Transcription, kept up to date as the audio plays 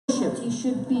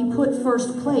should be put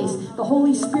first place. The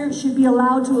Holy Spirit should be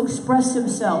allowed to express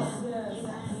himself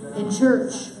in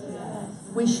church.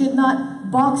 We should not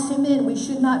box him in. We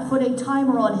should not put a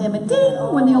timer on him. And ding,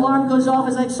 when the alarm goes off,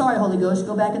 it's like, sorry, Holy Ghost,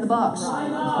 go back in the box.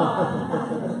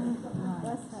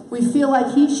 We feel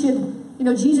like he should,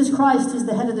 Jesus Christ is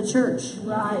the head of the church.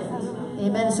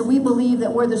 Amen. So we believe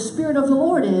that where the Spirit of the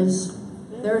Lord is,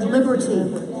 there's liberty.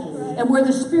 And where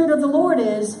the Spirit of the Lord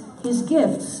is, his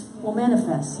gifts will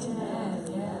manifest.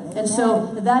 And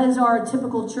so that is our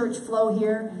typical church flow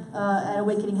here at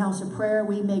Awakening House of Prayer.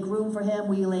 We make room for him.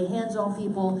 We lay hands on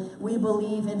people. We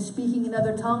believe in speaking in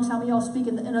other tongues. How many of y'all speak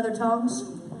in other tongues?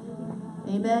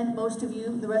 Amen. Most of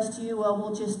you. The rest of you,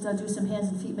 we'll just do some hands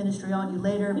and feet ministry on you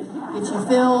later. Get you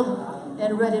filled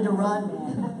and ready to run.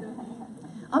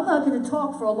 I'm not going to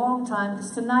talk for a long time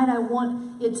because tonight I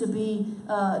want it to be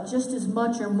just as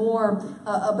much or more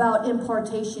about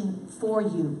impartation for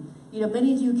you.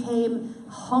 Many of you came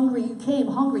hungry. You came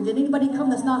hungry. Did anybody come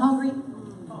that's not hungry?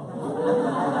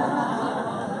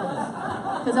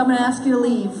 Because I'm going to ask you to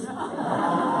leave.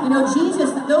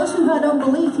 Jesus, those who had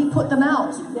unbelief, he put them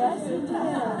out. Yes, he did.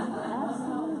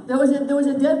 There was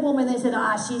a dead woman. They said,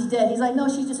 she's dead. He's like, no,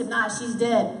 she's just, she's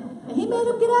dead. And he made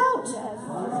them get out.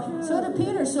 Yes, so did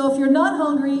Peter. So if you're not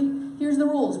hungry, here's the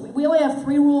rules. We only have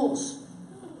 3 rules.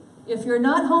 If you're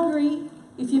not hungry,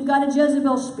 if you've got a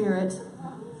Jezebel spirit,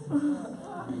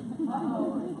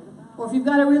 or if you've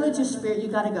got a religious spirit, you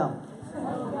got to go.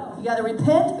 You got to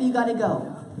repent, or you got to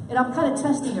go. And I'm kind of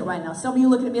testing it right now. Some of you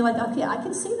looking at me like, okay, I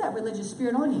can see that religious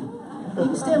spirit on you. You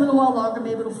can stay a little while longer,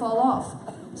 maybe it'll fall off.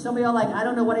 Some of y'all like, I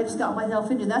don't know what I just got myself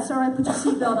into. That's all right. Put your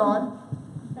seatbelt on.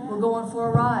 We're going for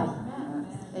a ride.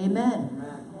 Amen.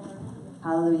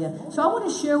 Hallelujah. So I want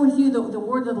to share with you the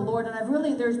word of the Lord. And I've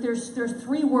really, there's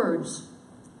 3 words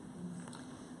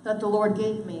that the Lord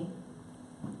gave me.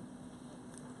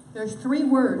 There's 3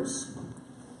 words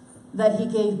that he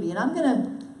gave me. And I'm going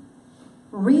to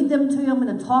read them to you. I'm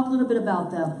going to talk a little bit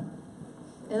about them.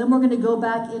 And then we're going to go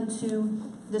back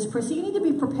into this prayer. So you need to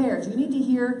be prepared. You need to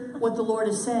hear what the Lord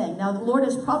is saying. Now, the Lord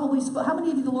has probably how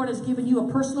many of you the Lord has given you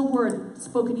a personal word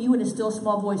spoken to you in a still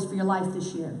small voice for your life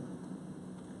this year?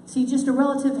 See, just a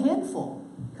relative handful,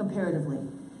 comparatively.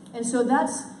 And so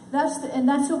that's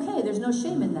okay. There's no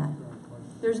shame in that.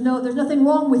 There's nothing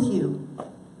wrong with you.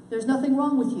 There's nothing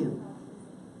wrong with you.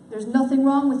 There's nothing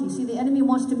wrong with you. See, the enemy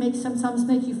wants to sometimes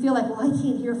make you feel like, well, I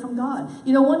can't hear from God.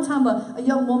 One time a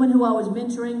young woman who I was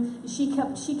mentoring, she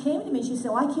came to me and she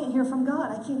said, well, I can't hear from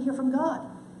God. I can't hear from God.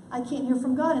 I can't hear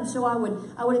from God. And so I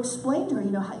would explain to her,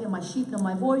 my sheep know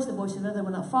my voice, the voice of another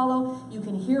will not follow. You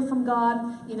can hear from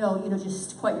God,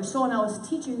 just quiet your soul. And I was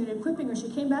teaching her and equipping her. She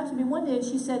came back to me one day and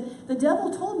she said, the devil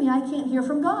told me I can't hear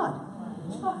from God.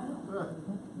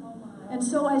 And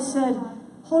so I said,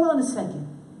 hold on a second.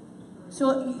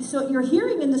 So you're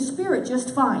hearing in the spirit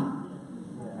just fine.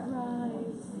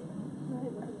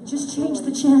 Just change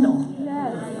the channel.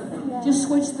 Just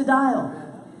switch the dial.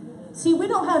 See, we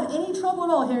don't have any trouble at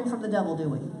all hearing from the devil, do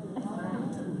we?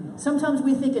 Sometimes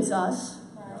we think it's us.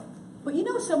 But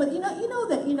somebody, that,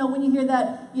 when you hear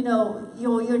that,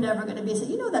 you're never going to be,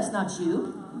 that's not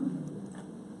you.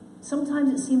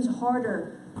 Sometimes it seems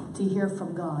harder to hear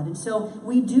from God. And so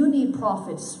we do need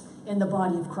prophets in the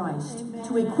body of Christ. Amen.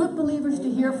 To equip believers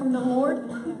to hear from the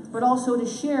Lord, but also to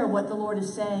share what the Lord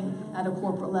is saying at a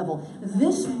corporate level.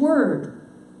 This word,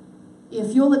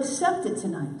 if you'll accept it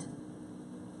tonight,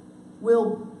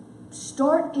 will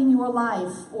start in your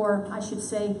life, or I should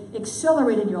say,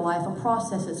 accelerate in your life a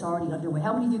process that's already underway.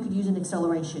 How many of you could use an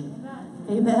acceleration?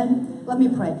 Amen. Let me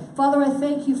pray. Father, I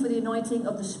thank you for the anointing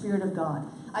of the Spirit of God.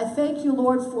 I thank you,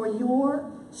 Lord, for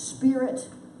your Spirit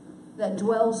that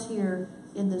dwells here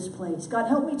in this place. God,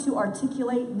 help me to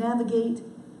articulate, navigate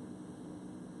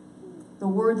the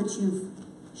word that you've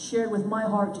shared with my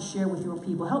heart to share with your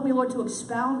people. Help me, Lord, to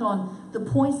expound on the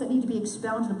points that need to be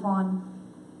expounded upon,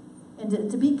 and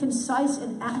to be concise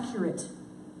and accurate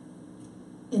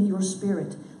in your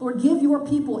Spirit. Lord, give your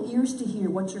people ears to hear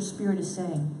what your Spirit is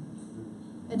saying,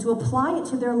 and to apply it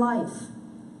to their life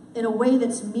in a way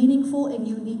that's meaningful and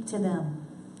unique to them.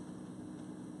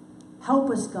 Help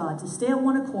us, God, to stay on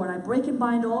one accord. I break and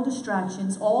bind all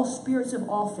distractions, all spirits of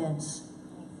offense,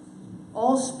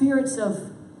 all spirits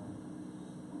of,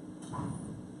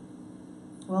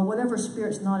 whatever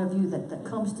spirit's not of you that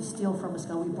comes to steal from us,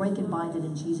 God, we break and bind it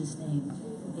in Jesus' name.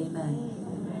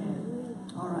 Amen.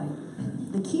 All right.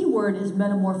 The key word is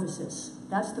metamorphosis.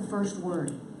 That's the first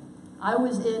word. I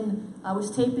was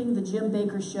taping the Jim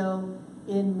Bakker show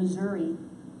in Missouri,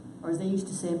 or as they used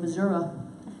to say, Missouri.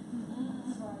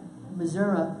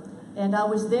 And I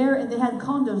was there, and they had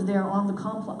condos there on the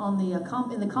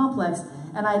in the complex.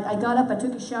 And I got up, I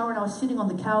took a shower, and I was sitting on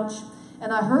the couch.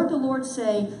 And I heard the Lord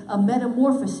say, a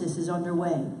metamorphosis is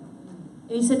underway. And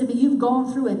he said to me, you've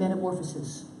gone through a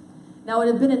metamorphosis. Now, it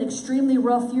had been an extremely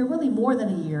rough year, really more than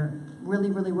a year. Really,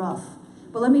 really rough.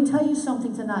 But let me tell you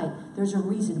something tonight. There's a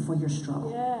reason for your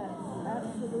struggle. Yes,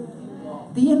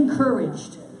 absolutely. Be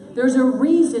encouraged. There's a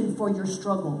reason for your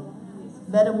struggle.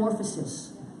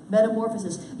 Metamorphosis.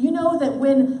 Metamorphosis. You know that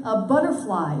when a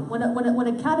butterfly, when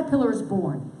a caterpillar is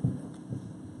born,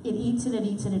 it eats and it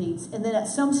eats and it eats. And then at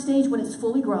some stage when it's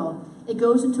fully grown, it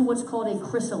goes into what's called a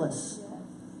chrysalis.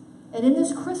 And in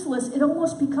this chrysalis, it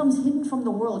almost becomes hidden from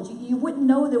the world. You wouldn't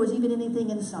know there was even anything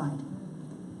inside.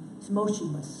 It's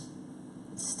motionless.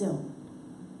 It's still.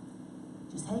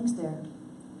 It just hangs there.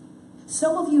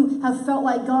 Some of you have felt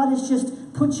like God has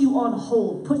just put you on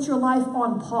hold, put your life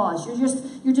on pause.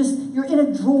 You're in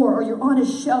a drawer or you're on a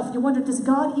shelf. You wonder, does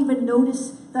God even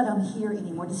notice that I'm here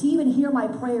anymore? Does he even hear my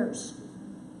prayers?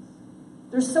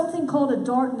 There's something called a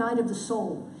dark night of the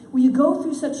soul, where you go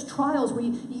through such trials where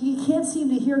you can't seem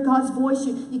to hear God's voice,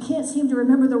 you can't seem to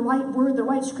remember the right word, the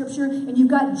right scripture, and you've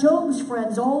got Job's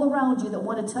friends all around you that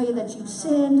want to tell you that you've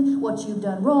sinned, what you've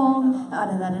done wrong,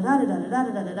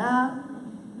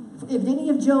 If any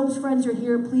of Job's friends are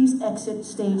here, please exit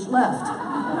stage left.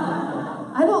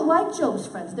 I don't like Job's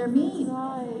friends. They're mean.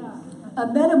 A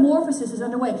metamorphosis is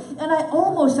underway. And I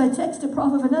texted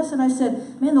Prophet Vanessa and I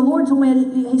said, man, the Lord told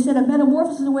me, he said, a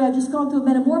metamorphosis is underway. I've just gone through a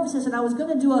metamorphosis, and I was going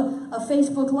to do a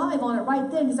Facebook Live on it right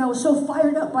then because I was so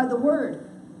fired up by the word.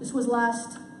 This was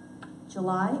last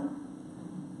July.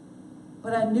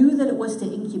 But I knew that it was to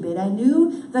incubate. I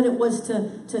knew that it was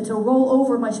to roll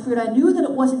over my spirit. I knew that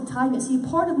it wasn't time yet. See,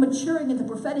 part of maturing in the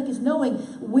prophetic is knowing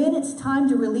when it's time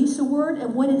to release a word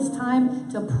and when it's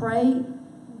time to pray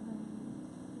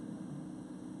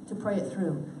it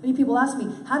through. Many people ask me,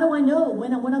 how do I know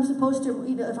when I'm supposed to,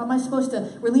 am I supposed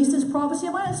to release this prophecy?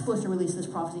 Am I not supposed to release this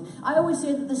prophecy? I always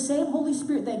say that the same Holy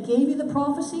Spirit that gave you the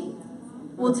prophecy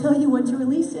will tell you when to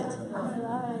release it.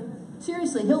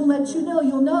 Seriously, he'll let you know,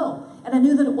 you'll know. And I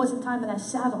knew that it wasn't time, and I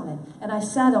sat on it, and I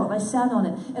sat on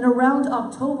it. And around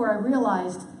October, I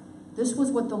realized this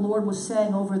was what the Lord was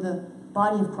saying over the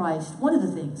body of Christ. One of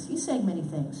the things, he's saying many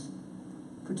things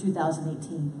for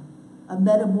 2018. A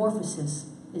metamorphosis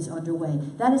is underway.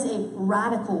 That is a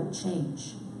radical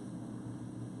change.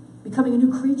 Becoming a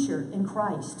new creature in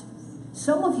Christ.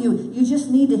 Some of you just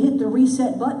need to hit the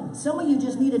reset button. Some of you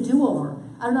just need a do-over.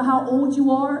 I don't know how old you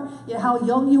are, how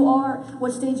young you are,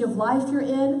 what stage of life you're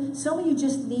in. Some of you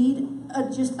just need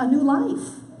a new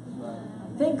life.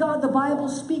 Thank God the Bible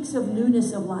speaks of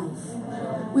newness of life.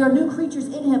 We are new creatures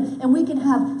in him, and we can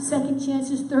have second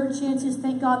chances, third chances.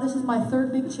 Thank God this is my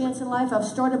third big chance in life. I've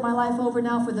started my life over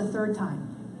now for the third time.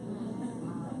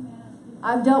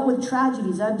 I've dealt with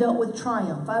tragedies. I've dealt with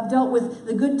triumph. I've dealt with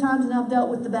the good times, and I've dealt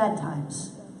with the bad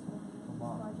times.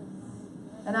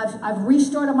 And I've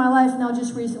restarted my life now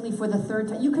just recently for the third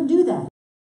time. You can do that.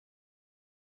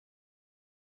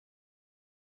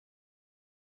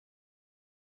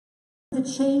 The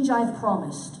change I've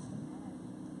promised.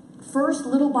 First,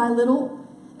 little by little,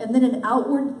 and then an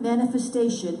outward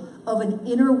manifestation of an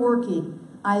inner working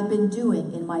I've been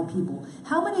doing in my people.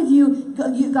 How many of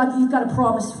you've got a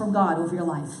promise from God over your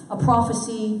life? A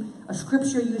prophecy, a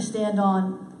scripture you stand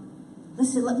on.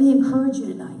 Listen, let me encourage you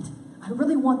tonight. I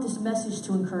really want this message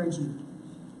to encourage you.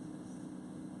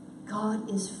 God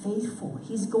is faithful.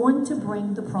 He's going to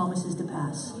bring the promises to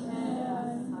pass.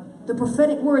 The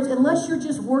prophetic words, unless you're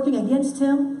just working against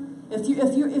him, if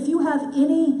you have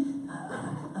any,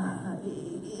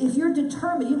 if you're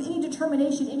determined, you have any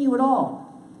determination in you at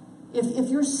all, if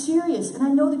you're serious, and I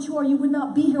know that you are, you would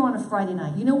not be here on a Friday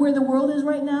night. You know where the world is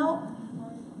right now?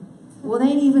 Well, they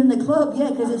ain't even in the club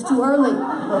yet because it's too early.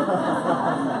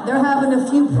 They're having a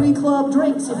few pre-club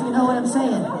drinks, if you know what I'm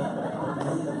saying.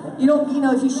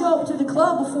 If you show up to the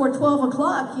club before 12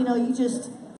 o'clock, you just...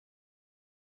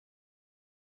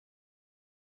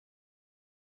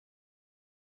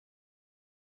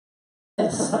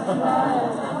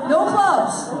 No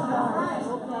clubs.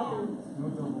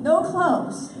 No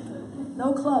clubs.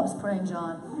 No clubs, praying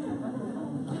John.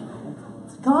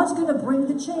 God's going to bring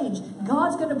the change.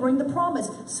 God's going to bring the promise.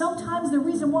 Sometimes the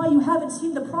reason why you haven't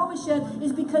seen the promise yet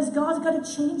is because God's got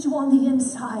to change you on the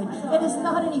inside. And it's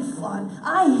not any fun.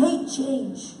 I hate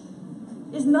change.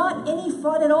 It's not any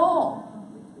fun at all.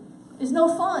 It's no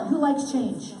fun. Who likes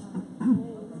change?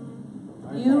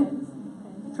 You?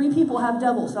 3 people have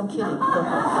devils. I'm kidding.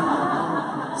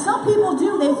 Some people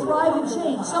do. They thrive in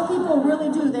change. Some people really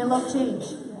do. They love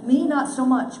change. Me, not so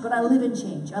much, but I live in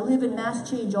change. I live in mass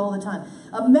change all the time.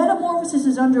 A metamorphosis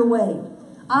is underway.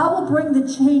 I will bring the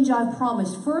change I've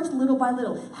promised. First, little by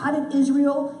little. How did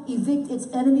Israel evict its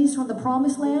enemies from the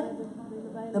promised land?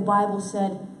 The Bible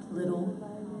said, little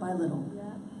by little.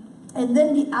 And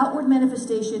then the outward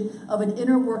manifestation of an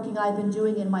inner working I've been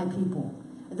doing in my people.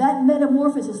 That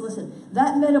metamorphosis, listen,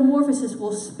 that metamorphosis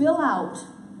will spill out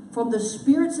from the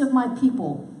spirits of my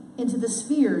people into the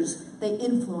spheres they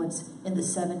influence in the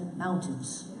 7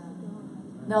 mountains.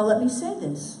 Now let me say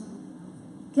this.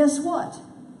 Guess what?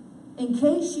 In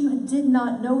case you did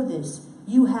not know this,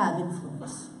 you have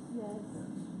influence.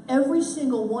 Every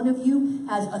single one of you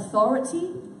has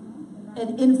authority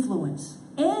and influence.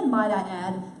 And might I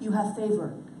add, you have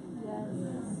favor.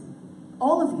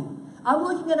 All of you. I'm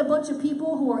looking at a bunch of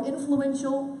people who are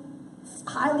influential,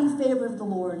 highly favored of the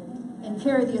Lord, and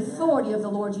carry the authority of the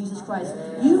Lord Jesus Christ.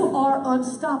 You are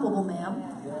unstoppable, ma'am.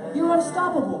 You're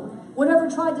unstoppable. Whatever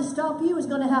tried to stop you is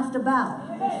going to have to bow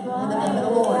in the name of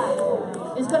the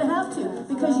Lord. It's going to have to,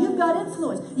 because you've got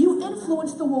influence. You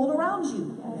influence the world around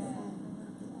you.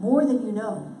 More than you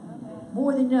know.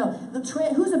 More than you know.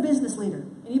 Who's a business leader?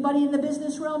 Anybody in the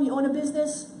business realm? You own a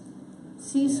business?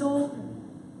 Cecil?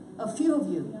 A few of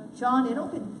you. John,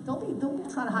 don't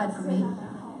be trying to hide from me.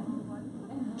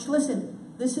 Listen,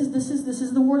 this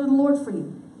is the word of the Lord for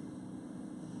you.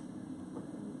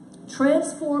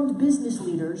 Transformed business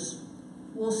leaders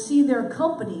will see their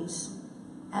companies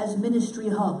as ministry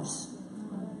hubs.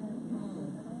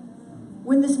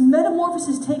 When this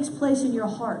metamorphosis takes place in your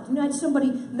heart, I had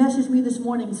somebody message me this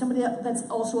morning, somebody that's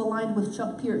also aligned with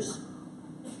Chuck Pierce.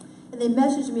 And they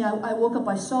messaged me, I woke up,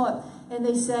 I saw it, and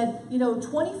they said,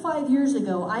 25 years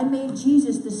ago, I made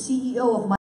Jesus the CEO of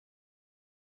my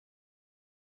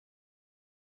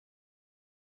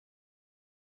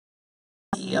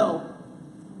CEO.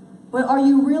 But are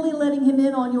you really letting him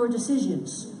in on your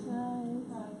decisions?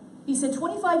 He said,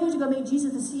 25 years ago, I made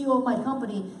Jesus the CEO of my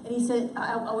company. And he said,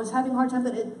 I was having a hard time,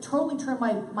 but it totally turned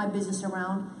my business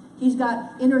around. He's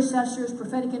got intercessors,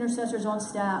 prophetic intercessors on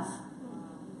staff.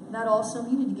 Isn't that awesome?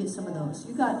 You need to get some of those.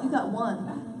 You got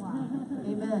one.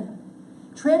 Amen.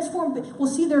 We'll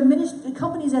see their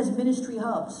companies as ministry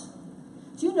hubs.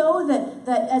 Do you know that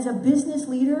as a business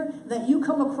leader, that you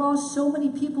come across so many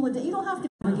people a day? You don't have to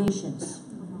congregations.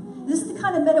 This is the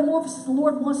kind of metamorphosis the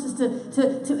Lord wants us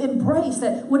to embrace,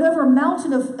 that whatever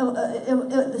mountain of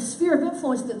the sphere of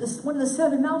influence, one of the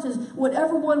 7 mountains,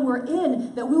 whatever one we're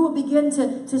in, that we will begin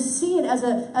to see it as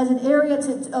an area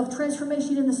of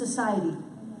transformation in the society.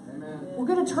 Amen. We're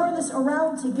going to turn this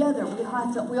around together.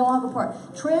 We all have a part.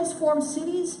 Transformed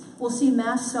cities will see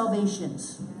mass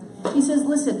salvations. He says,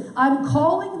 listen, I'm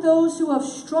calling those who have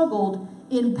struggled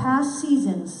in past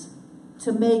seasons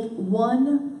to make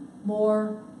one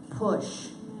more push,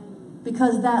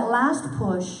 because that last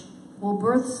push will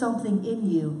birth something in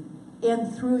you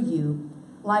and through you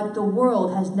like the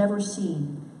world has never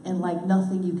seen and like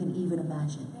nothing you can even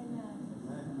imagine.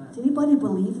 Does anybody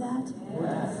believe that?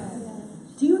 Yes.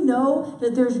 Do you know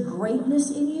that there's greatness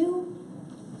in you?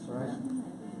 That's right.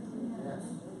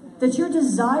 That your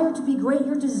desire to be great,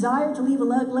 your desire to leave a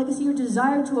legacy, your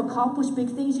desire to accomplish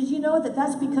big things, did you know that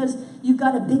that's because you've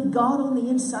got a big God on the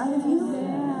inside of you?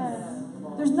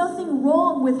 There's nothing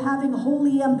wrong with having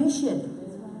holy ambition.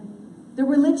 The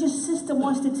religious system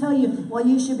wants to tell you, well,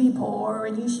 you should be poor,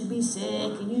 and you should be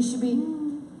sick, and you should be,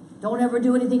 don't ever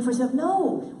do anything for yourself.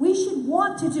 No, we should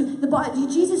want to do.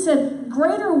 Jesus said,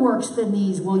 greater works than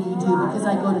these will you do because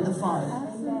I go to the Father.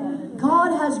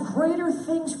 God has greater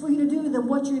things for you to do than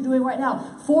what you're doing right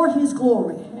now for His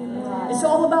glory. It's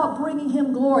all about bringing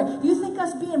Him glory. Do you think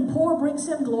us being poor brings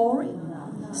Him glory?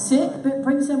 Sick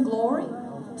brings Him glory?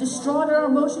 Distraught in our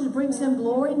emotions brings Him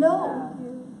glory? No.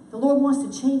 The Lord wants to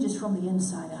change us from the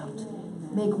inside out.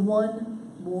 Make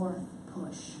one more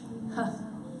push.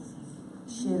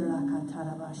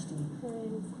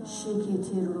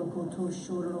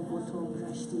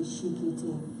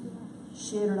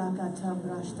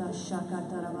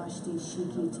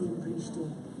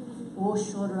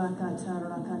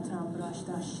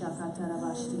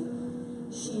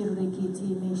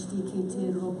 Shirikiti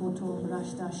mishtikiti rokoto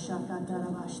brashta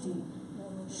shakatarabashti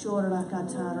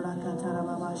shorakata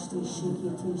rakatarabashti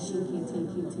shikiti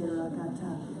kiti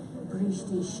rakata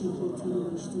brishti shikiti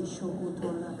mishti shokoto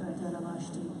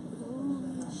rakatarabashti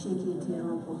shikiti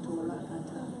rokoto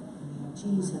rakata.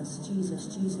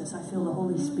 Jesus, I feel the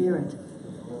Holy Spirit.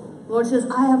 The Lord says,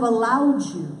 I have allowed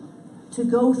you to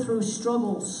go through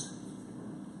struggles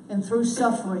and through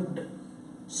suffering,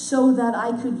 so that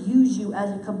I could use you as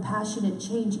a compassionate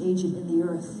change agent in the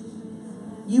earth.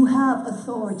 You have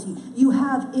authority. You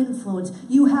have influence.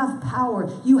 You have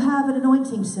power. You have an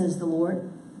anointing, says the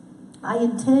Lord. I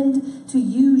intend to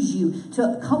use you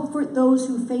to comfort those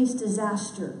who face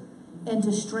disaster and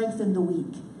to strengthen the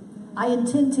weak. I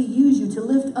intend to use you to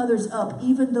lift others up,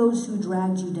 even those who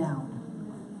dragged you down.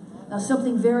 Now,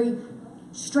 something very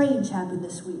strange happened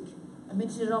this week. I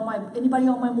mentioned it on anybody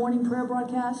on my morning prayer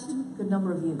broadcast? Good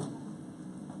number of you.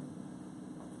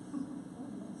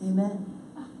 Amen.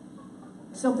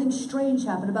 Something strange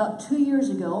happened about 2 years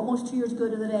ago, almost 2 years ago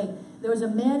to the day. There was a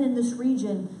man in this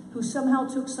region who somehow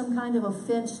took some kind of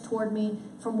offense toward me.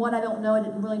 From what I don't know, I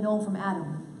didn't really know him from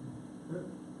Adam.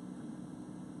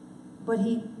 But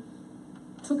he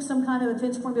took some kind of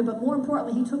offense for me, but more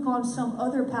importantly, he took on some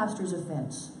other pastor's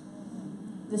offense.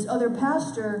 This other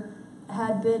pastor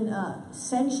had been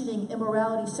sanctioning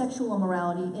immorality, sexual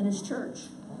immorality in his church.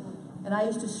 And I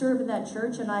used to serve in that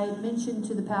church, and I mentioned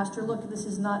to the pastor, look, this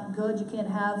is not good. You can't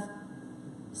have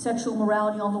sexual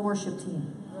immorality on the worship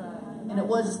team. And it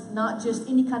was not just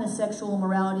any kind of sexual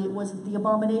immorality, it was the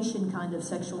abomination kind of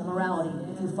sexual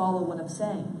immorality, if you follow what I'm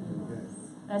saying.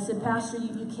 And I said, Pastor,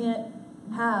 you can't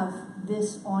have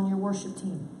this on your worship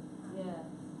team.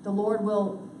 The Lord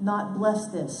will not bless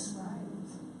this.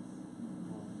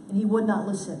 And he would not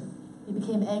listen. He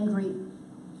became angry.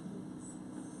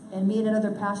 And me and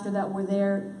another pastor that were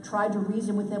there tried to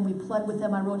reason with him. We pled with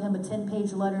him. I wrote him a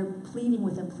 10-page letter pleading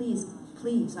with him, please,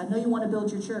 please. I know you want to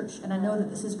build your church, and I know that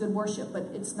this is good worship, but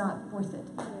it's not worth it.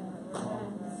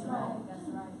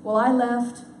 Well, I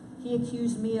left. He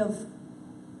accused me of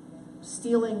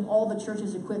stealing all the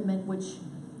church's equipment, which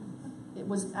it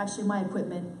was actually my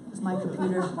equipment. It was my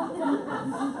computer.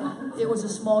 It was a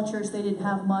small church. They didn't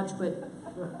have much, but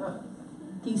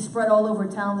he spread all over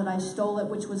town that I stole it,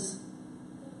 which was,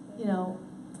 you know,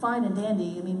 fine and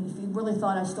dandy. I mean, if he really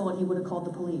thought I stole it, he would have called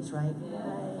the police, right?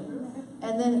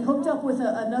 And then hooked up with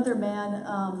another man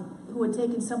who had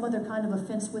taken some other kind of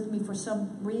offense with me for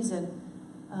some reason.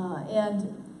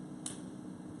 And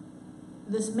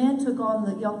this man took on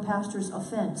the young pastor's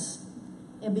offense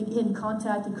and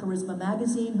contacted Charisma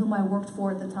Magazine, whom I worked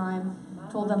for at the time,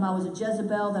 told them I was a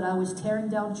Jezebel, that I was tearing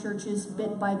down churches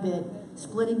bit by bit,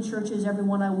 splitting churches, every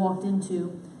one I walked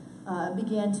into.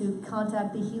 Began to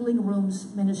contact the healing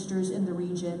rooms ministers in the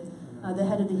region, the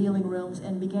head of the healing rooms,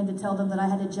 and began to tell them that I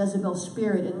had a Jezebel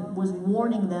spirit and was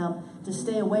warning them to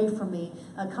stay away from me.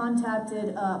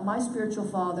 Contacted my spiritual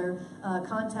father,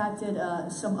 contacted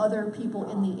some other people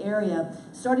in the area,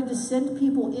 started to send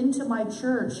people into my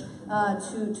church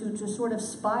to sort of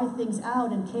spy things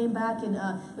out, and came back and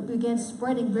began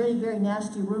spreading very, very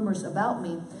nasty rumors about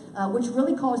me, which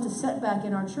really caused a setback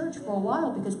in our church for a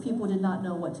while because people did not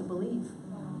know what to believe.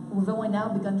 We've only now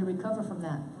begun to recover from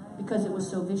that because it was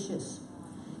so vicious.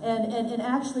 And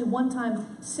actually one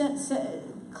time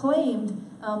claimed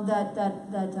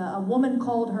that a woman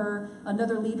called her,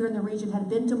 another leader in the region, had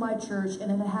been to my church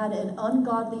and had had an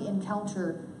ungodly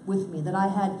encounter with me, that I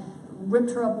had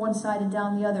ripped her up one side and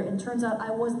down the other. And turns out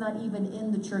I was not even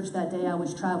in the church that day. I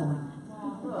was traveling.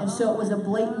 And so it was a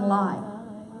blatant lie.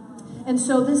 And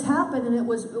so this happened, and it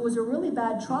was a really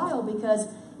bad trial because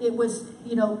it was,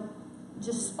 you know,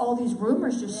 just all these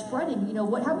rumors just spreading. You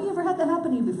know, have you ever had that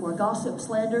happen to you before? Gossip,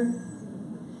 slander?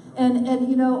 And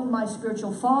you know, my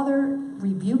spiritual father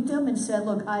rebuked him and said,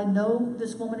 look, I know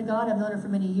this woman of God. I've known her for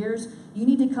many years. You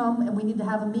need to come and we need to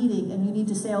have a meeting, and you need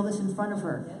to say all this in front of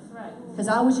her. Because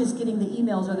I was just getting the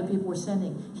emails other people were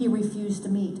sending. He refused to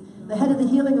meet. The head of the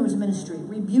healing rooms ministry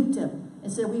rebuked him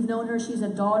and said, we've known her. She's a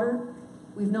daughter.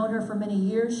 We've known her for many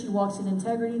years. She walks in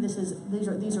integrity.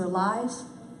 These are lies.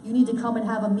 You need to come and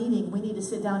have a meeting. We need to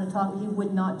sit down and talk. He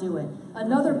would not do it.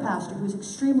 Another pastor who's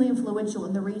extremely influential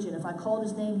in the region. If I called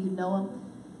his name, you'd know him.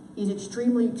 He's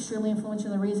extremely, extremely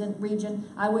influential in the region.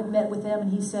 I went and met with him,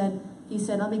 and he said,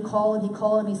 let me call him. He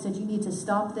called him. He said, you need to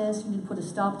stop this. You need to put a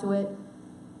stop to it.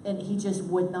 And he just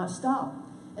would not stop.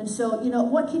 And so, you know,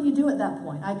 what can you do at that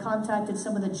point? I contacted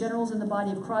some of the generals in the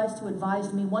body of Christ who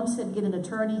advised me. One said, get an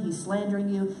attorney. He's slandering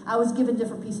you. I was given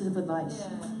different pieces of advice.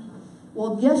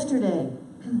 Well, yesterday,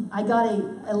 I got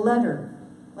a letter,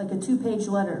 like a 2-page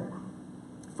letter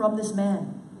from this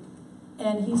man.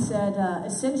 And he said,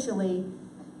 essentially,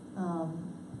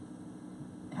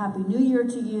 Happy New Year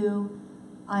to you.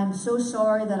 I am so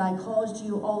sorry that I caused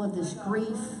you all of this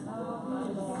grief.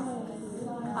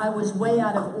 I was way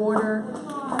out of order.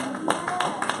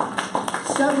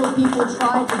 Several people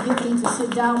tried to get me to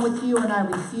sit down with you, and I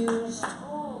refused.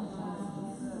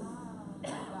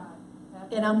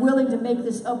 And I'm willing to make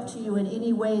this up to you in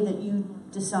any way that you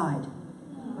decide.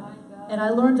 And I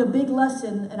learned a big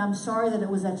lesson, and I'm sorry that it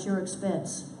was at your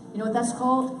expense. You know what that's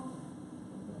called?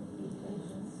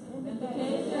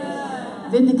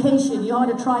 Vindication, you ought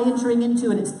to try entering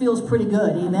into it. It feels pretty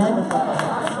good, amen?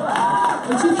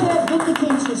 But you can't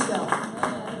vindicate yourself.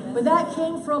 But that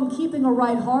came from keeping a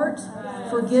right heart,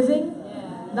 forgiving,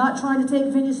 not trying to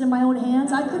take vengeance in my own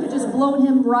hands. I could have just blown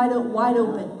him wide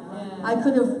open. I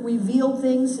could have revealed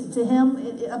things to him,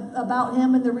 about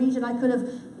him in the region. I could have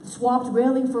swapped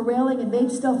railing for railing and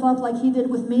made stuff up like he did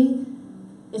with me.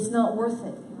 It's not worth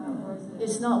it.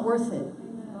 It's not worth it.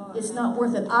 It's not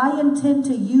worth it. I intend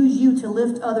to use you to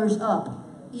lift others up,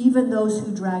 even those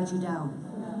who dragged you down.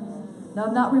 Now,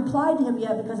 I've not replied to him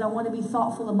yet because I want to be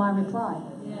thoughtful of my reply.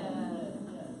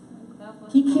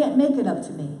 He can't make it up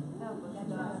to me.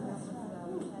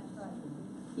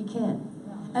 He can't.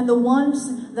 And the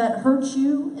ones that hurt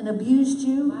you and abused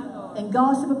you and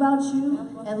gossip about you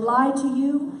and lied to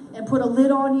you and put a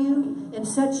lid on you and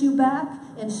set you back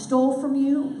and stole from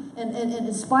you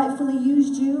and spitefully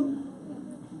used you,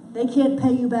 they can't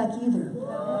pay you back either.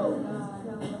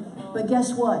 But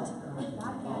guess what?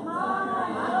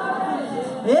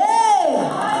 Hey!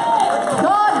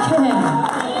 God can.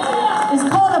 It's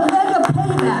called a mega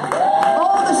payback.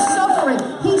 All the suffering.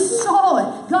 He saw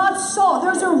it. God saw it.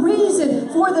 There's a reason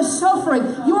for the suffering.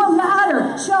 Your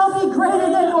latter shall be greater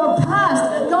than your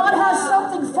past. God has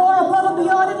something far above and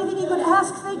beyond anything you could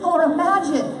ask, think, or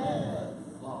imagine.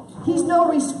 He's no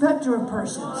respecter of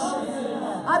persons.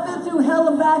 I've been through hell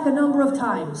and back a number of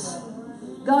times.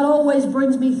 God always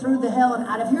brings me through the hell and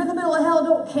out. If you're in the middle of hell,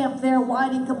 don't camp there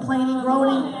whining, complaining,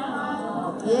 groaning.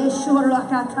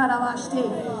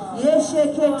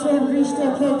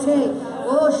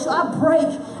 Oh, I break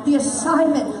the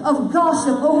assignment of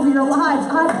gossip over your lives.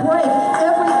 I break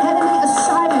every enemy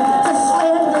assignment to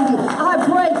slander you. I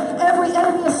break every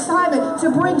enemy assignment to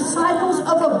bring cycles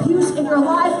of abuse in your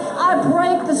life. I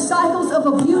break the cycles of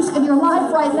abuse in your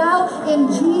life right now in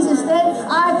Jesus' name.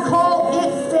 I call it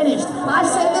finished. I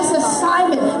say this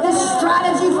assignment, this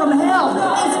strategy from hell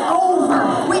is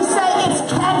over. We say it's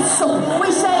canceled.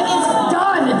 We say it's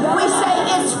done. We say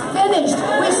it's finished.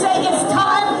 We say it's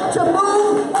time to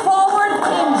move forward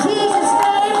in Jesus'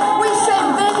 name. We say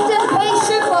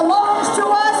vindication belongs to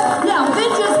us. Yeah,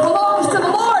 vengeance belongs to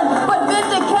the Lord, but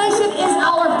vindication is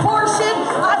our portion.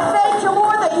 I thank you,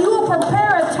 Lord, that you will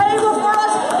prepare a table for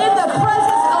us in the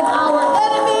presence of our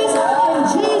enemies. In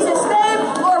Jesus' name,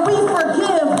 Lord, we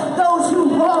forgive those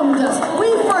who wronged us. We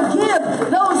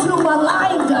forgive those who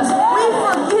maligned us. We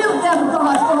forgive them,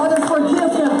 God, Father,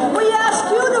 forgive them. We ask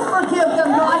you to forgive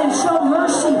them, God, and show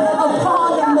mercy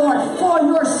upon them, Lord, for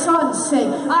your Son's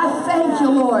sake. I thank you,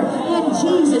 Lord, in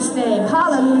Jesus' name.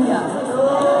 Hallelujah.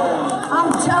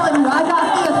 I'm telling you, I got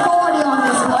the authority on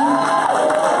this one.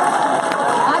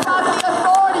 I got the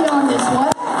authority on this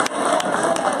one.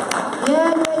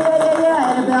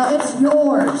 Yeah, Annabelle, it's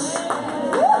yours.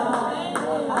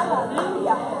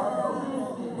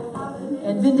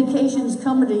 And vindication's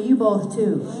coming to you both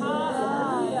too.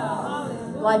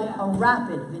 Like a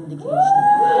rapid vindication.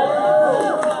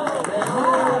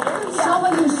 Some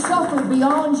of you suffered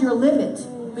beyond your limit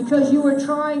because you were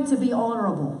trying to be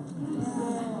honorable.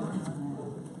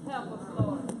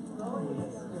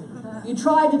 You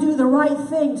tried to do the right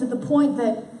thing to the point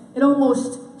that it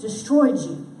almost destroyed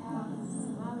you.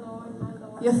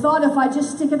 You thought, if I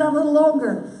just stick it out a little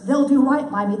longer, they'll do right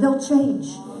by me. They'll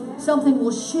change. Something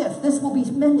will shift. This will be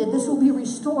mended. This will be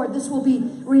restored. This will be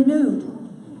renewed.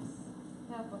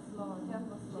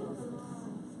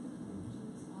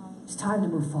 It's time to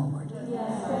move forward.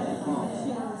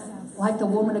 Like the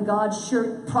woman of God's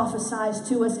shirt prophesies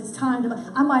to us, it's time to...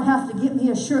 I might have to get me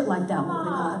a shirt like that woman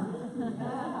of God.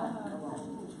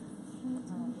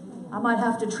 I might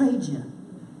have to trade you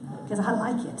because I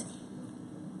like it.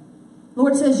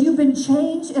 Lord says you've been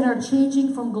changed and are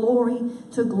changing from glory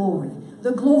to glory.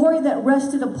 The glory that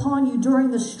rested upon you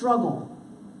during the struggle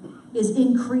is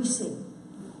increasing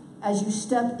as you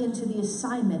step into the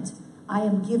assignment I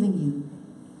am giving you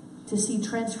to see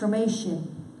transformation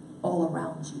all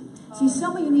around you. See,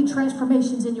 some of you need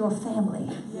transformations in your family,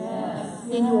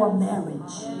 in your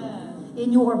marriage,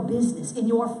 in your business, in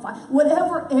your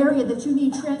whatever area that you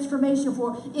need transformation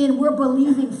for, we're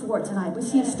believing for it tonight. But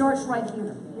see, it starts right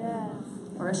here.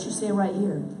 Or I should say right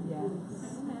here.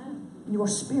 In your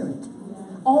spirit.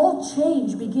 All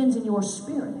change begins in your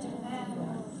spirit.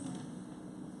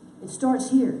 It starts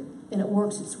here and it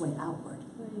works its way outward.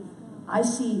 I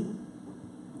see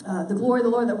the glory of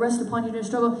the Lord that rests upon you in your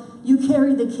struggle. You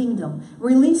carry the kingdom.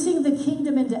 Releasing the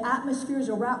kingdom into atmospheres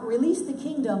around. Release the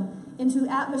kingdom into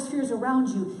atmospheres around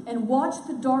you and watch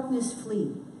the darkness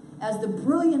flee as the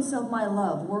brilliance of my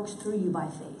love works through you by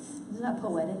faith. Isn't that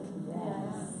poetic? Yes.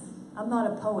 I'm not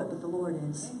a poet, but the Lord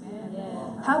is.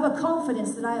 Have a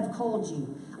confidence that I have called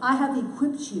you. I have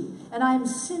equipped you, and I am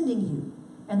sending you,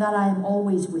 and that I am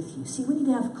always with you. See, we need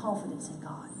to have confidence in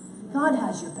God. God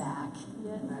has your back.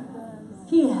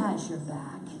 He has your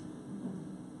back.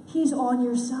 He's on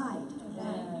your side.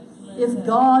 If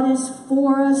God is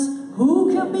for us,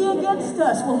 who can be against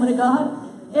us, woman of God?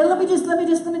 And let me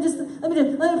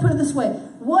put it this way.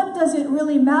 What does it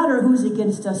really matter who's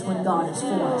against us when God is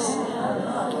for us?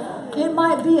 It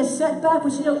might be a setback,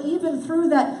 but even through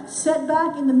that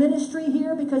setback in the ministry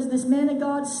here, because this man of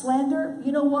God slander,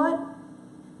 you know what?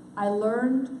 I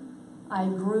learned, I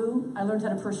grew, I learned how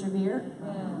to persevere.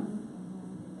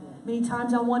 Many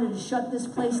times I wanted to shut this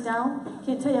place down.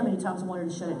 Can't tell you how many times I wanted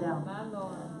to shut it down.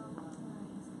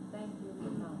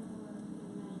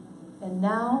 And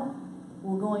now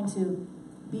we're going to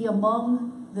be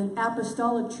among the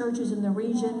apostolic churches in the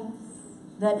region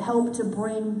that help to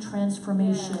bring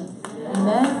transformation.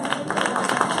 Amen?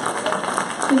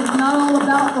 It's not all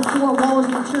about the four walls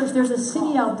of the church. There's a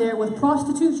city out there with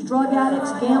prostitutes, drug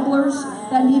addicts, gamblers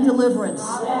that need deliverance.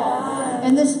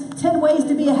 And this 10 ways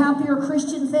to be a happier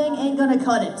Christian thing ain't going to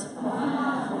cut it.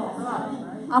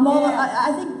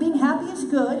 I think being happy is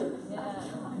good.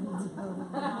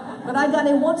 But I got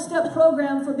a one-step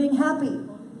program for being happy.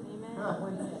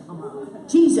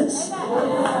 Jesus.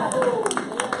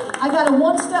 I got a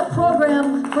one-step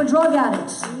program for drug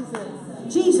addicts.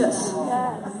 Jesus.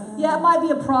 Yeah, it might be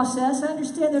a process. I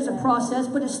understand there's a process,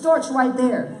 but it starts right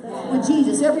there with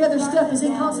Jesus. Every other step is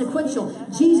inconsequential.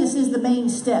 Jesus is the main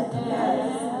step.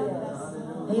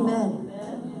 Amen.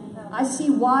 I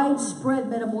see widespread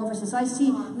metamorphosis. I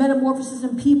see metamorphosis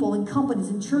in people, in companies,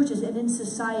 in churches, and in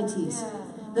societies.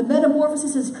 The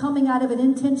metamorphosis is coming out of an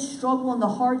intense struggle in the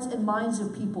hearts and minds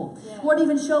of people. Lord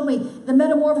even showed me the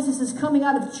metamorphosis is coming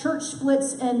out of church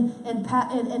splits and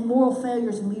moral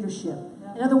failures in leadership.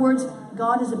 In other words,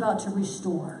 God is about to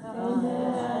restore.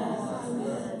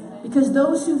 Because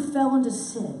those who fell into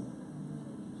sin,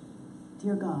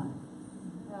 dear God,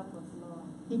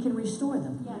 He can restore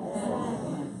them.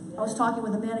 I was talking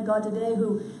with a man of God today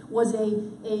who was a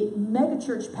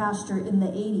megachurch pastor in the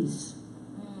 80s.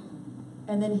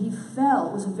 And then he fell.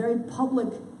 It was a very public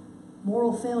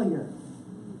moral failure.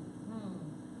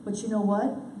 But you know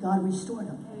what? God restored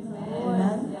him.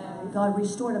 Amen? God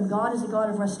restored him. God is a God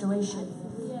of restoration.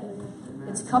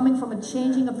 It's coming from a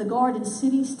changing of the guard in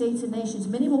cities, states, and nations.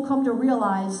 Many will come to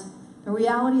realize the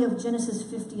reality of Genesis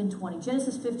 50 and 20.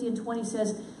 Genesis 50 and 20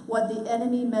 says, what the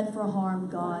enemy meant for harm,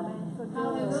 God for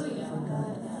good.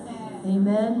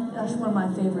 Amen? That's one of my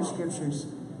favorite scriptures.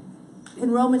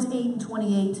 In Romans 8 and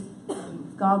 28,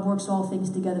 God works all things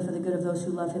together for the good of those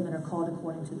who love Him and are called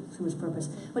according to His purpose.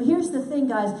 But here's the thing,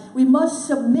 guys. We must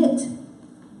submit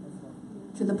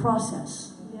to the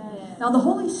process. Now, the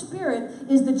Holy Spirit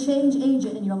is the change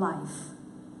agent in your life.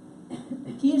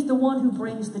 He is the one who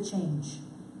brings the change.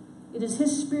 It is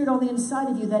His Spirit on the inside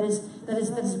of you that is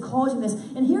causing this.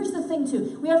 And here's the thing,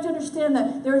 too. We have to understand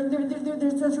that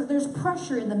there's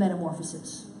pressure in the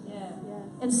metamorphosis.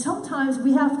 And sometimes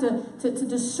we have to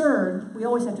discern. We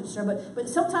always have to discern, but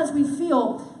sometimes we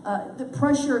feel the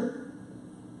pressure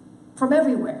from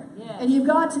everywhere. And you've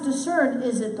got to discern,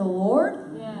 is it the Lord?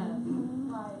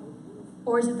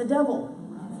 Or is it the devil?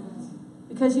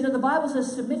 Because, the Bible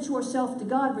says, submit yourself to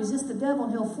God, resist the devil,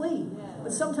 and he'll flee.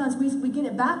 But sometimes we get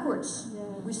it backwards.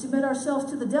 We submit ourselves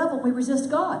to the devil, and we resist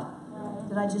God.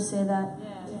 Did I just say that?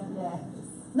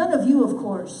 None of you, of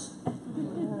course.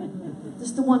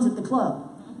 Just the ones at the club.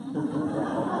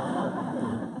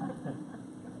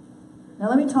 Now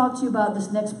let me talk to you about this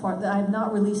next part. That I have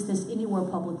not released this anywhere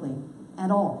publicly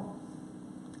at all.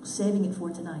 Saving it for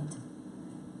tonight.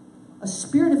 A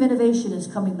spirit of innovation is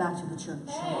coming back to the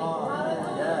church.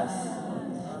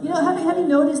 Have you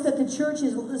noticed that the church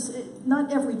is, not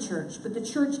every church, but the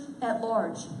church at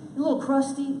large, a little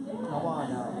crusty?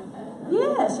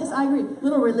 Yes, I agree. A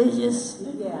little religious.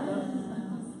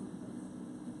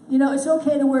 It's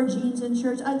okay to wear jeans in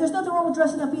church. There's nothing wrong with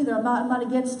dressing up either. I'm not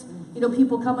against,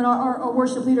 people coming. Our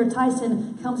worship leader,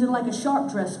 Tyson, comes in like a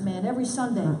sharp-dressed man every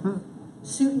Sunday.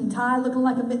 Suit and tie, looking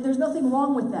like a... There's nothing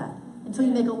wrong with that until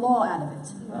you make a law out of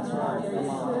it.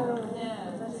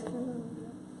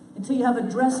 Until you have a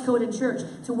dress code in church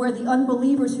to where the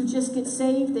unbelievers who just get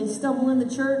saved, they stumble in the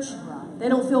church, they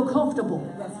don't feel comfortable.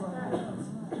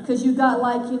 Because you got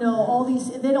all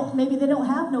these, maybe they don't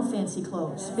have no fancy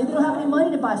clothes. Maybe they don't have any money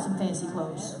to buy some fancy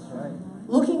clothes.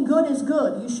 Looking good is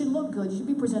good. You should look good. You should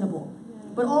be presentable.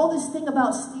 But all this thing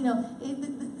about,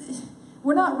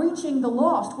 we're not reaching the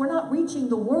lost. We're not reaching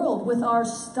the world with our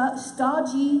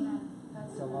stodgy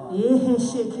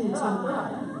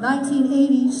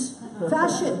 1980s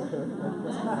Fashion.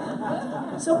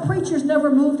 Some preachers never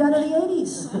moved out of the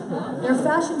 80s. Their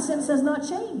fashion sense has not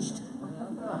changed.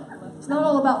 It's not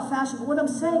all about fashion. But what I'm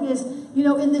saying is,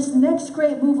 in this next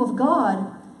great move of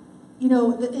God,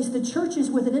 it's the churches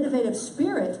with an innovative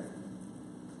spirit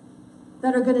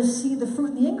that are going to see the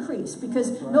fruit and the increase.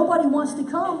 Because nobody wants to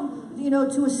come,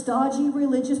 to a stodgy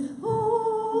religious,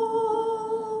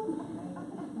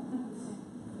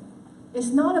 It's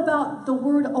not about the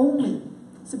word only.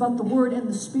 It's about the word and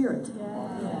the spirit.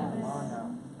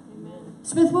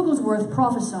 Smith Wigglesworth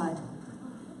prophesied.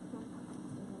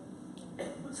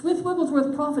 Smith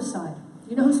Wigglesworth prophesied.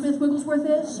 You know who Smith Wigglesworth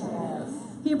is? Yes.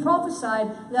 He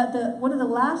prophesied that one of the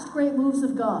last great moves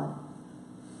of God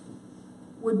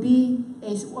would be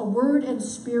a word and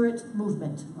spirit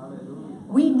movement.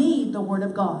 We need the word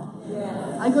of God.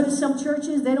 Yes. I go to some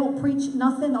churches, they don't preach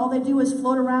nothing. All they do is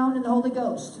float around in the Holy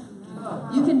Ghost.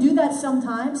 You can do that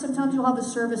sometimes. Sometimes you'll have a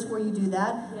service where you do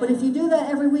that. But if you do that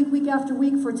every week, week after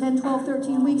week, for 10, 12,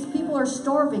 13 weeks, people are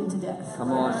starving to death.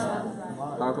 Come on.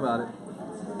 Talk about it.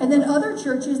 And then other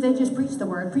churches, they just preach the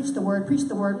word, preach the word, preach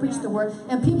the word, preach the word.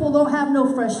 And people don't have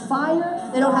no fresh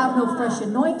fire. They don't have no fresh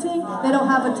anointing. They don't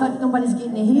have a touch. Nobody's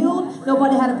getting healed.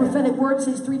 Nobody had a prophetic word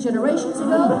since 3 generations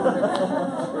ago.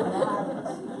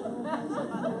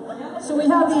 So we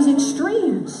have these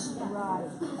extremes.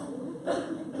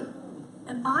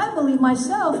 And I believe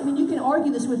myself, you can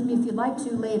argue this with me if you'd like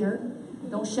to later.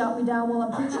 Don't shout me down while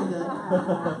I'm preaching good.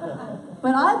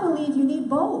 But I believe you need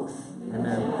both.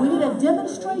 Amen. We need a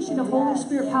demonstration of Holy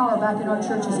Spirit power back in our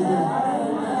churches again.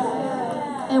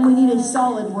 And we need a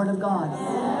solid Word of God.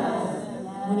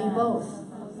 We need both.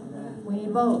 We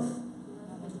need both.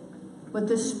 But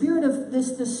the spirit of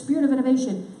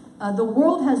innovation, the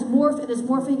world has morphed. It is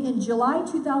morphing. In July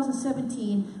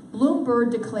 2017,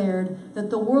 Bloomberg declared that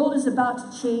the world is about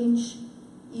to change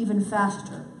even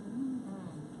faster.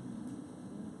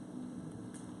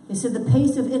 They said the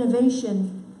pace of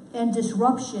innovation and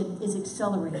disruption is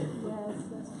accelerating.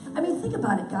 Think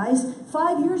about it, guys.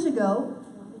 5 years ago,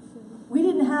 we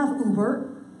didn't have Uber.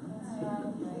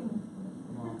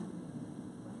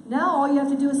 Now all you have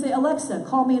to do is say, Alexa,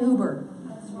 call me an Uber.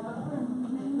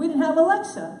 We didn't have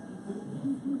Alexa.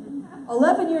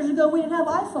 11 years ago, we didn't have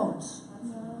iPhones.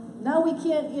 Now we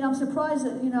can't, I'm surprised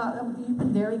that, you've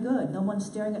been very good. No one's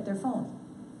staring at their phone,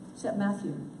 except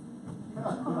Matthew.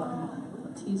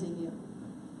 I'm teasing you.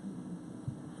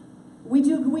 We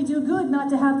do good not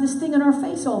to have this thing in our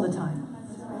face all the time.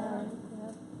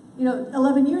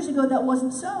 11 years ago, that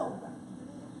wasn't so.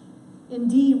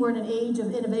 Indeed, we're in an age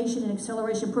of innovation and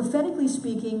acceleration. Prophetically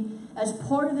speaking, as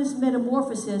part of this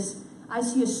metamorphosis, I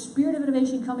see a spirit of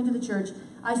innovation coming to the church.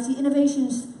 I see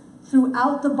innovations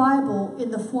throughout the Bible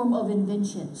in the form of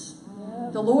inventions.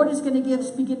 The Lord is going to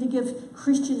begin to give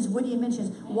Christians witty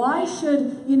inventions. Why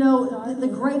should, the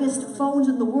greatest phones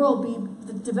in the world be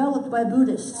developed by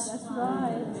Buddhists? That's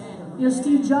right.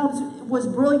 Steve Jobs was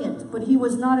brilliant, but he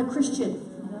was not a Christian.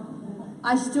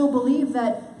 I still believe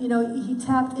that, he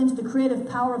tapped into the creative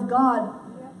power of God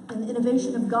and the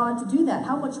innovation of God to do that.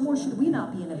 How much more should we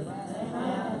not be innovative?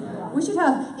 We should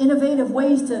have innovative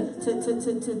ways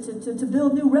to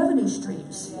build new revenue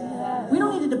streams. We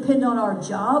don't need to depend on our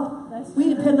job.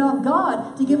 We depend on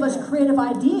God to give us creative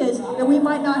ideas that we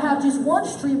might not have just one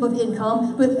stream of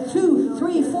income, but 2,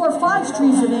 3, 4, 5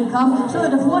 streams of income, so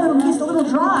that if one of them gets a little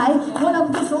dry, one of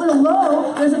them gets a little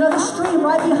low, there's another stream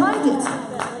right behind it.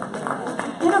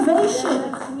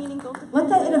 Innovation. Let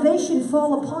that innovation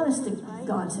fall upon us,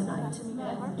 God, tonight.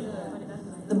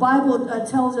 The Bible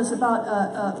tells us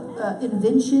about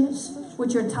inventions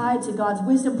which are tied to God's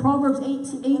wisdom. Proverbs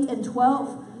 8 and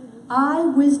 12. I,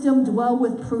 wisdom, dwell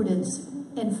with prudence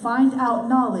and find out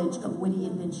knowledge of witty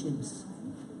inventions.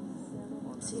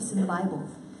 It's in the Bible.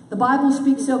 The Bible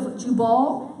speaks of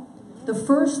Jubal, the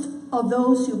first of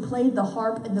those who played the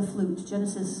harp and the flute.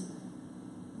 Genesis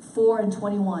 4 and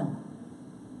 21.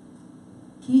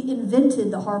 He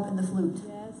invented the harp and the flute.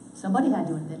 Somebody had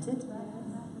to invent it.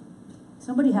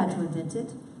 Somebody had to invent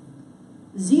it.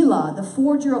 Zillah, the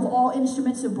forger of all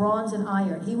instruments of bronze and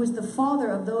iron. He was the father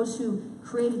of those who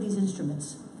created these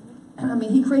instruments.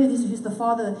 He created these. He's the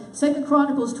father. 2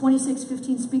 Chronicles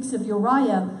 26:15 speaks of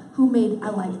Uriah, who made, I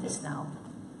like this now,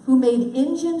 who made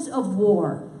engines of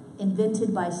war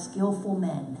invented by skillful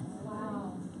men.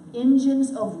 Wow.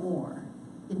 Engines of war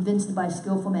invented by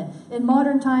skillful men. In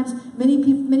modern times,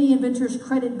 many inventors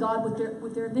credit God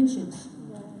with their inventions.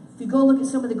 If you go look at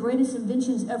some of the greatest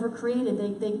inventions ever created,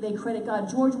 they credit God.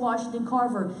 George Washington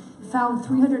Carver found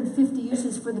 350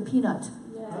 uses for the peanut.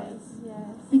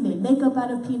 He made makeup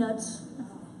out of peanuts.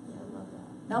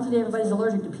 Now today everybody's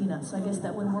allergic to peanuts, so I guess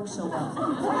that wouldn't work so well.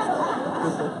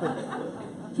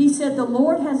 He said, the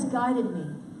Lord has guided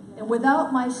me, and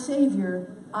without my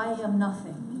Savior, I am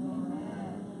nothing.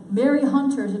 Mary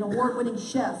Hunter is an award-winning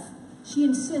chef. She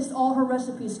insists all her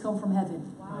recipes come from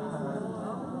heaven.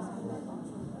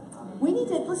 We need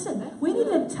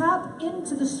to tap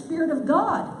into the Spirit of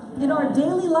God in our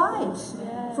daily lives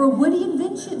for witty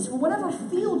inventions, for whatever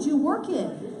field you work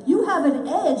in. You have an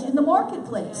edge in the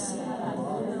marketplace.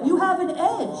 You have an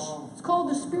edge. It's called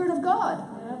the Spirit of God.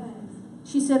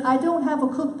 She said, I don't have a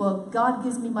cookbook. God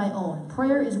gives me my own.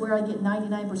 Prayer is where I get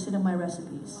 99% of my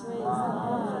recipes.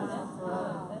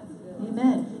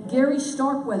 Amen. Gary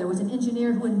Starkweather was an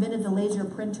engineer who invented the laser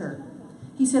printer.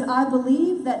 He said, I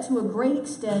believe that to a great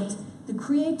extent, the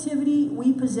creativity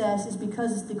we possess is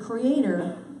because the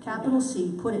Creator, capital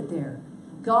C, put it there.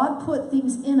 God put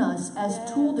things in us as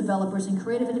tool developers and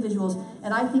creative individuals,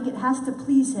 and I think it has to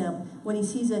please Him when He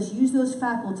sees us use those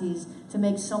faculties to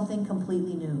make something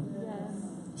completely new.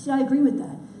 See, I agree with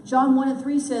that. John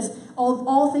 1:3 says,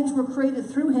 all things were created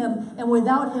through Him, and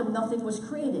without Him nothing was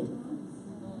created.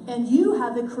 And you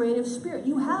have a creative spirit.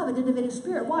 You have an innovative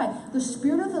spirit. Why? The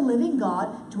Spirit of the living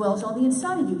God dwells on the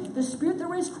inside of you. The Spirit that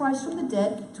raised Christ from the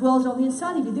dead dwells on the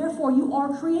inside of you. Therefore, you are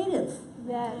creative.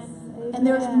 Yes. And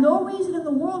there's no reason in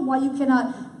the world why you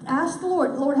cannot ask the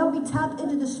Lord, Lord, help me tap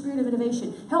into the spirit of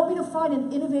innovation. Help me to find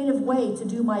an innovative way to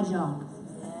do my job.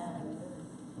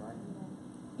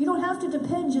 You don't have to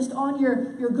depend just on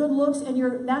your good looks and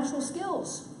your natural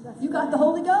skills. You got the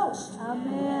Holy Ghost.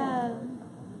 Amen.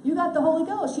 You got the Holy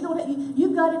Ghost.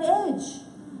 You've got an edge.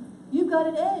 You've got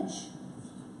an edge.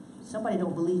 Somebody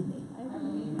don't believe me.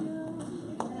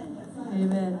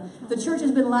 Amen. The church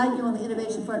has been lagging on the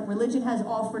innovation front. Religion has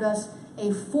offered us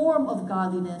a form of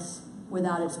godliness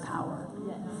without its power.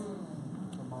 Yes.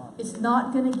 It's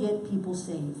not going to get people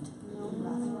saved.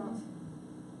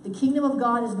 The kingdom of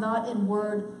God is not in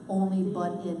word only,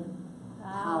 but in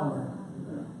power.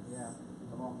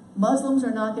 Muslims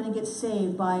are not going to get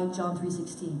saved by John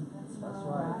 3:16.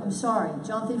 I'm sorry.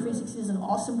 John 3:16 is an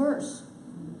awesome verse,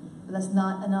 but that's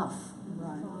not enough.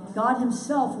 God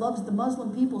Himself loves the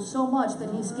Muslim people so much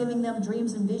that He's giving them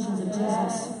dreams and visions of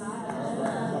Jesus.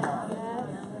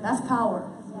 That's power.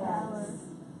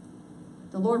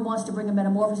 The Lord wants to bring a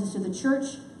metamorphosis to the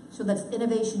church so that's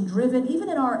innovation driven, even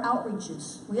in our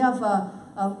outreaches. We have a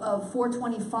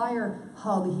 420 Fire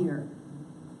hub here.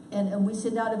 And we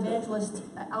send out evangelists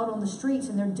out on the streets,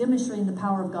 and they're demonstrating the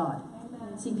power of God.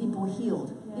 See people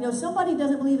healed. You know, somebody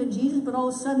doesn't believe in Jesus, but all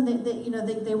of a sudden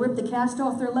they rip the cast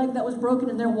off their leg that was broken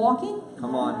and they're walking.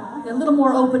 Come on. They're a little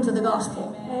more open to the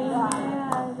gospel.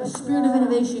 The spirit of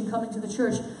innovation coming to the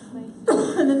church.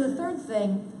 And then the third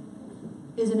thing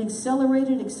is an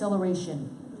accelerated acceleration.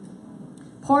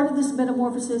 Part of this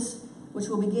metamorphosis, which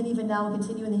will begin even now and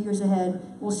continue in the years ahead,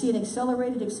 we'll see an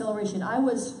accelerated acceleration. I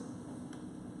was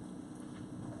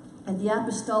at the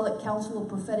Apostolic Council of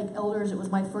Prophetic Elders. It was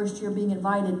my first year being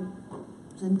invited.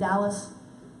 It was in Dallas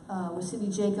with Cindy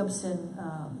Jacobs and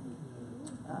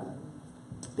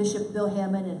Bishop Bill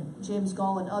Hammond and James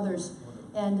Gall and others.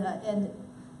 And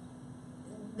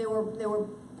they were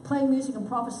playing music and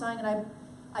prophesying, and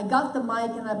I got the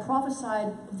mic and I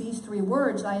prophesied these three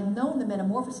words. I had known the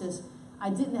metamorphosis. I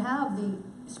didn't have the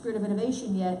spirit of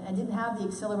innovation yet. I didn't have the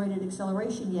accelerated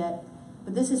acceleration yet.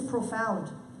 But this is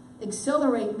profound.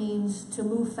 Accelerate means to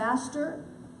move faster,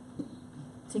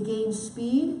 to gain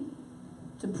speed,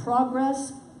 to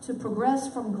progress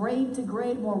from grade to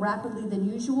grade more rapidly than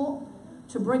usual,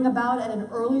 to bring about at an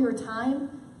earlier time,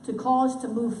 to cause to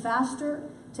move faster,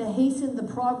 to hasten the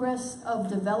progress of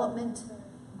development,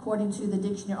 according to the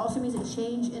dictionary. Also means a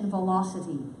change in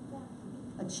velocity.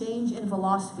 A change in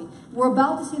velocity. We're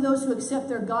about to see those who accept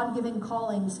their God-given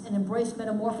callings and embrace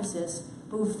metamorphosis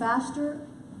move faster,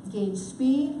 gain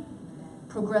speed,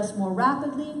 progress more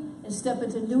rapidly, and step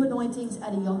into new anointings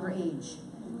at a younger age.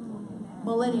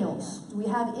 Millennials. Do we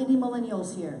have any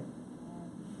millennials here?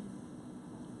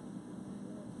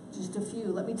 Just a few.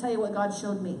 Let me tell you what God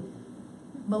showed me.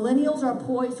 Millennials are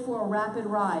poised for a rapid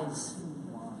rise.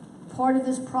 Part of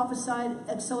this prophesied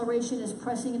acceleration is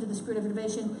pressing into the spirit of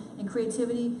innovation and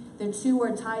creativity. The two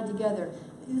are tied together.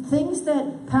 Things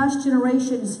that past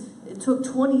generations took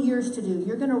 20 years to do,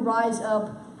 you're going to rise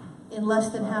up in less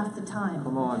than half the time.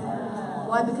 Come on.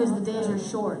 Why? Because the days are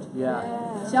short.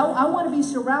 Yeah. See, I want to be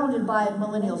surrounded by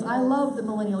millennials. I love the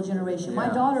millennial generation. My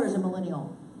daughter is a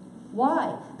millennial.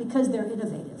 Why? Because they're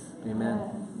innovative. Amen.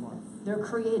 They're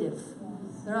creative.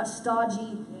 They're not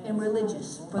stodgy and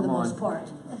religious for the most part.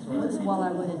 This is while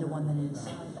I run into one that is.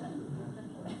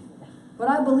 But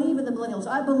I believe in the millennials.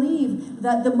 I believe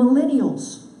that the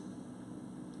millennials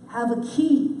have a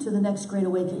key to the next great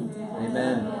awakening.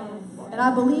 Amen. And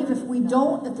I believe if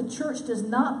the church does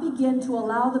not begin to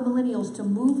allow the millennials to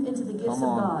move into the gifts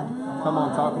of God. Come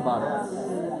on, talk about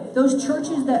it. Those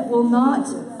churches that will not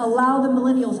allow the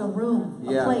millennials a room,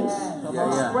 a place to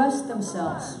express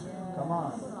themselves. Come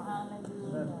on.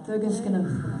 They're just going to...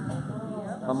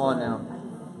 Come on now.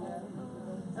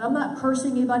 And I'm not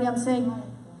cursing anybody. I'm saying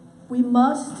we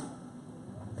must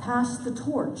pass the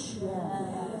torch.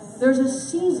 There's a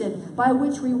season by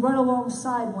which we run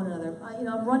alongside one another.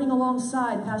 I'm running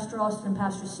alongside Pastor Austin and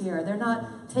Pastor Sierra. They're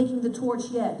not taking the torch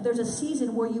yet. But there's a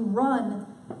season where you run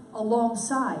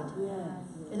alongside.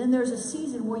 And then there's a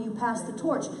season where you pass the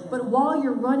torch. But while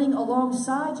you're running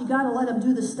alongside, you got to let them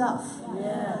do the stuff.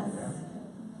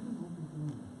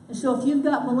 And so if you've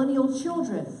got millennial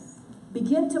children,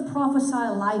 begin to prophesy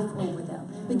life over them.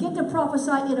 Begin to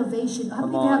prophesy innovation. How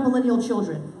many of you have millennial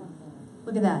children?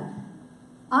 Look at that.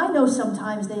 I know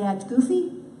sometimes they act goofy.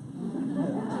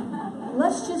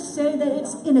 Let's just say that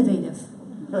it's innovative.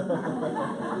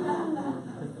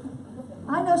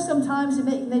 I know sometimes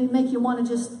they make you want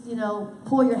to just,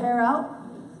 pull your hair out.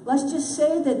 Let's just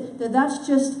say that's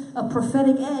just a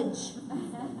prophetic edge.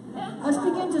 Let's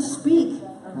begin to speak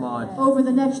over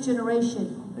the next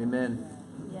generation. Amen.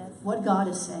 What God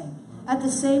is saying. At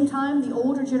the same time, the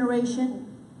older generation,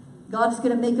 God is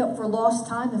going to make up for lost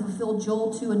time and fulfill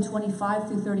Joel 2 and 25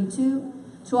 through 32.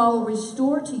 So I will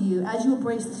restore to you as you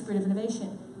embrace the spirit of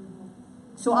innovation.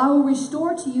 So I will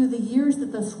restore to you the years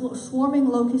that the swarming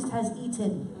locust has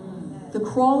eaten. The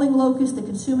crawling locust, the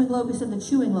consuming locust, and the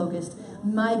chewing locust.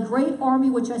 My great army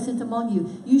which I sent among you.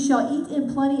 You shall eat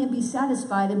in plenty and be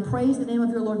satisfied and praise the name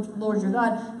of your Lord your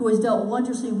God, who has dealt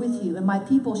wondrously with you. And my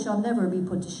people shall never be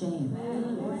put to shame.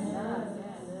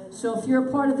 So if you're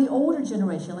a part of the older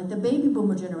generation, like the baby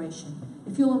boomer generation,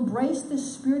 if you'll embrace this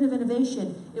spirit of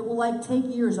innovation, it will take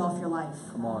years off your life.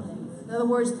 Come on. In other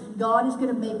words, God is going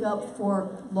to make up for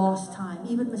lost time,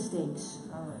 even mistakes.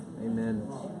 Amen.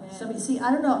 So,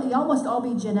 I don't know, y'all must all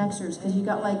be Gen Xers, because you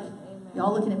got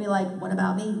y'all looking at me like, what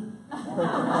about me? I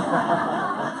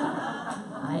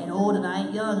ain't old and I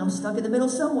ain't young. I'm stuck in the middle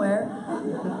somewhere.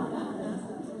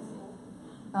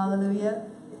 Hallelujah.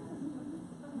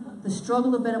 The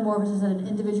struggle of metamorphosis at an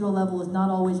individual level is not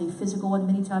always a physical one.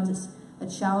 Many times it's a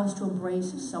challenge to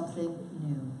embrace something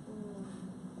new.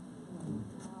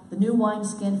 The new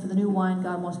wineskin for the new wine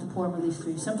God wants to pour and release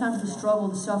through you. Sometimes the struggle,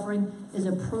 the suffering, is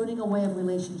a pruning away of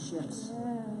relationships.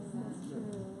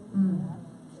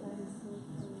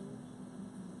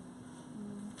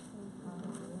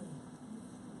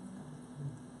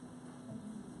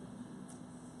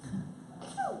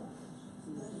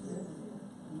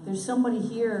 There's somebody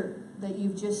here that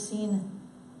you've just seen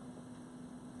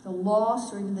the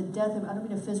loss or even the death of, I don't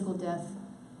mean a physical death,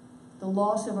 the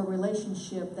loss of a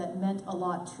relationship that meant a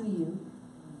lot to you.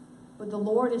 But the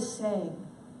Lord is saying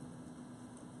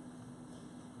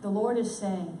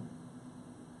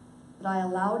that I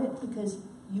allowed it because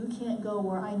you can't go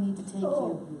where I need to take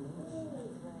you.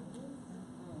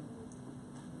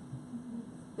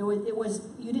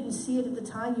 You didn't see it at the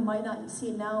time. You might not see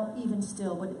it now, even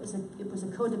still. But it was a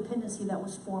codependency that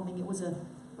was forming. It was a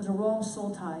wrong soul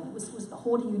tie. It was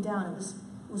holding you down. It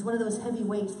was one of those heavy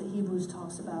weights that Hebrews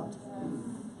talks about.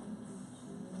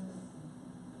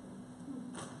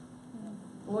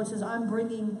 The Lord says, I'm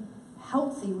bringing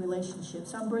healthy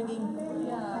relationships. I'm bringing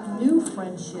new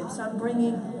friendships. I'm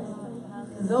bringing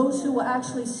those who will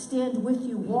actually stand with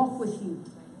you, walk with you,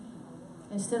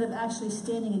 instead of actually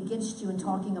standing against you and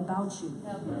talking about you.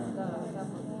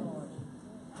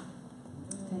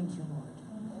 Thank you, Lord.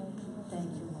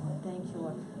 Thank you, Lord. Thank you,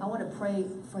 Lord. I want to pray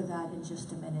for that in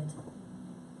just a minute.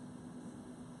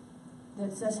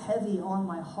 That's heavy on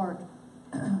my heart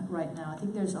right now. I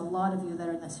think there's a lot of you that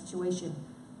are in that situation.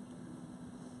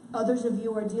 Others of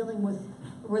you are dealing with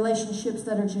relationships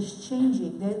that are just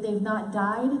changing. They've not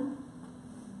died.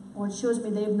 Or it shows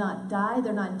me they've not died.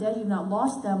 They're not dead. You've not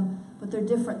lost them. But they're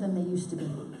different than they used to be.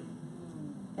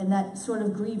 And that sort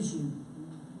of grieves you.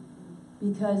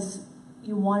 Because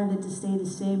you wanted it to stay the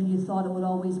same and you thought it would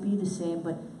always be the same.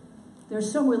 But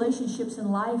there's some relationships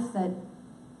in life that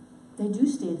they do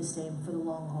stay the same for the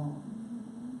long haul.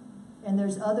 And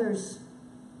there's others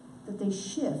that they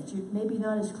shift. You're maybe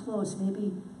not as close.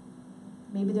 Maybe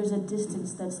there's a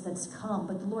distance that's come.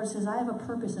 But the Lord says, I have a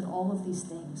purpose in all of these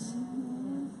things.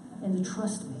 And to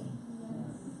trust me.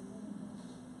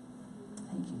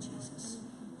 Thank you, Jesus.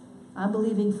 I'm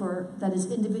believing for that as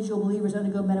individual believers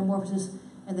undergo metamorphosis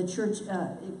and the church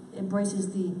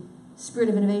embraces the spirit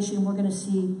of innovation, we're going to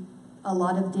see a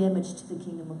lot of damage to the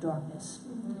kingdom of darkness.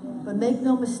 But make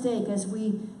no mistake, as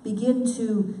we begin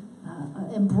to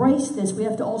embrace this, we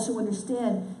have to also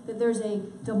understand that there's a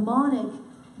demonic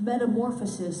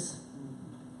metamorphosis,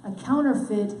 a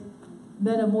counterfeit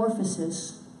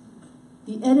metamorphosis.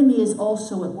 The enemy is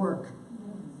also at work.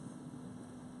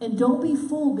 And don't be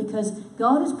fooled, because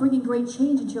God is bringing great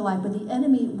change into your life, but the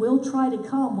enemy will try to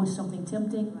come with something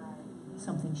tempting,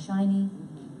 something shiny,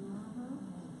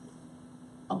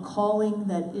 a calling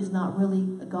that is not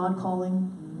really a God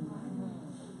calling.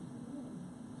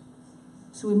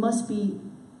 So we must be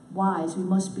wise. We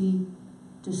must be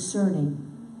discerning.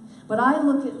 But I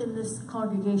look in this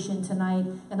congregation tonight,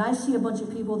 and I see a bunch of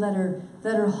people that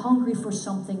are hungry for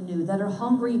something new, that are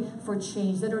hungry for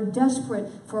change, that are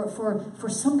desperate for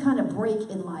some kind of break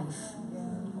in life.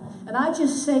 And I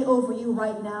just say over you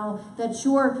right now that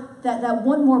that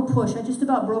one more push. I just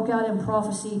about broke out in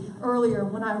prophecy earlier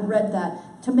when I read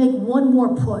that, to make one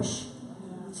more push.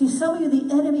 See, some of you,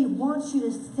 the enemy wants you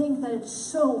to think that it's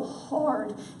so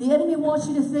hard. The enemy wants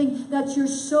you to think that you're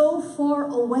so far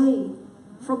away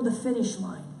from the finish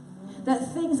line,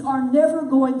 that things are never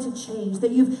going to change,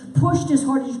 that you've pushed as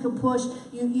hard as you can push.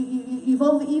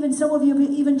 You've even, some of you have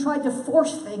even tried to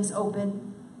force things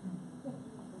open.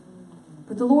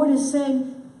 But the Lord is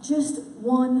saying, just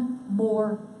one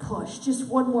more push, just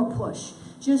one more push.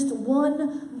 Just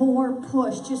one more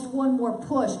push, just one more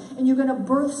push. And you're going to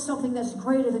birth something that's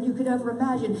greater than you could ever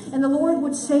imagine. And the Lord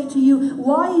would say to you,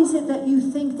 why is it that you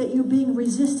think that you're being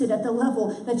resisted at the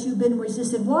level that you've been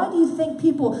resisted? Why do you think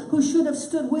people who should have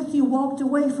stood with you walked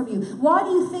away from you? Why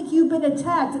do you think you've been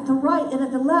attacked at the right and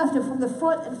at the left and from the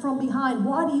front and from behind?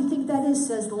 Why do you think that is,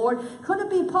 says the Lord? Could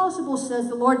it be possible, says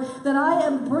the Lord, that I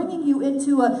am bringing you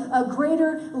into a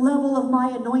greater level of my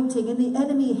anointing, and the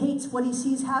enemy hates what he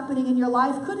sees happening in your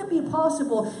life? Could it be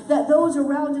possible that those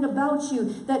around and about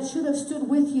you that should have stood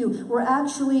with you were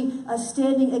actually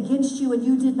standing against you and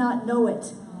you did not know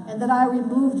it, and that I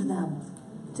removed them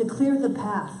to clear the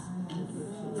path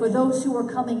for those who are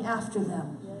coming after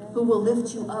them, who will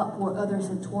lift you up where others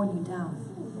have torn you down?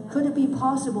 Could it be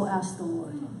possible, asked the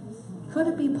Lord? Could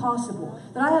it be possible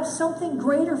that I have something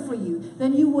greater for you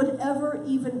than you would ever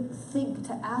even think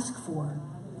to ask for?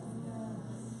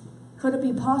 Could it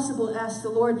be possible, asked the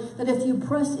Lord, that if you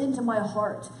press into my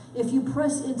heart, if you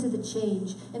press into the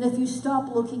change, and if you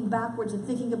stop looking backwards and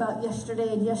thinking about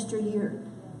yesterday and yesteryear,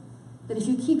 that if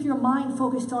you keep your mind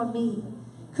focused on me,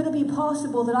 could it be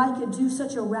possible that I could do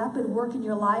such a rapid work in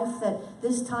your life that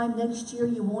this time next year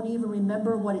you won't even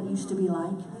remember what it used to be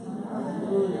like?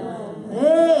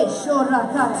 Hey,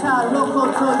 shorakata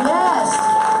rokoto, yes!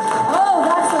 Oh,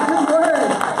 that's a good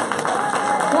word.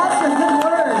 That's a good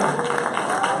word.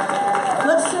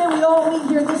 Let's say we all meet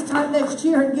here this time next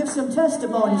year and give some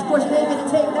testimonies. Of course, it ain't going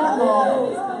to take that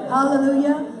long.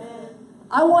 Hallelujah.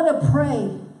 I want to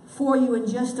pray for you in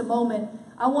just a moment.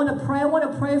 I want to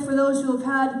pray for those who have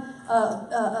had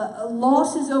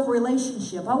losses of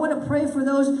relationship. I want to pray for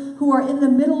those who are in the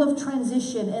middle of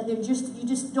transition and you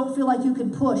just don't feel like you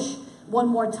can push one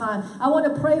more time. I want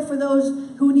to pray for those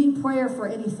who need prayer for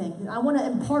anything. I want to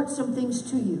impart some things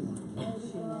to you.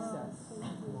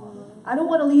 I don't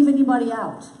want to leave anybody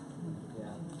out.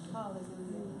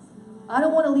 I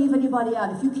don't want to leave anybody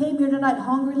out. If you came here tonight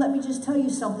hungry, let me just tell you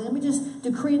something. Let me just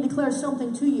decree and declare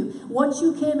something to you. What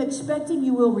you came expecting,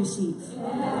 you will receive.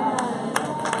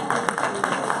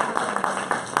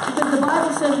 Because the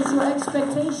Bible says that your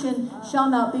expectation shall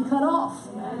not be cut off.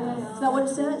 Is that what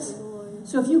it says?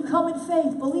 So if you come in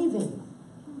faith, believing,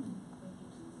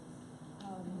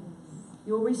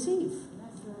 you will receive.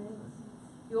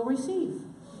 You will receive.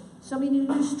 Some of you need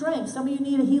a new strength. Some of you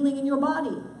need a healing in your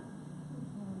body.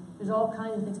 There's all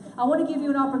kinds of things. I want to give you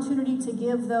an opportunity to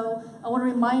give, though. I want to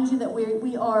remind you that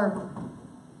we are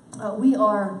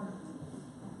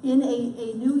in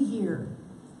a new year.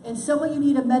 And some of you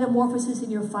need a metamorphosis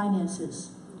in your finances.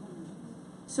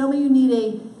 Some of you need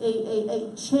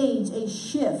a change, a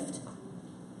shift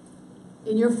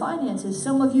in your finances.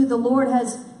 Some of you, the Lord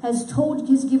has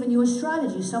given you a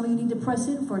strategy. Some of you need to press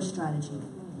in for a strategy.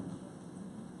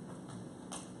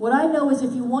 What I know is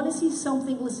if you want to see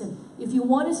something, listen, if you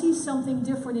want to see something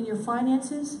different in your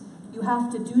finances, you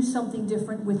have to do something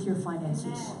different with your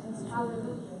finances.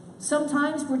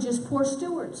 Sometimes we're just poor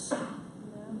stewards.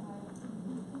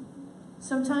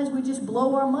 Sometimes we just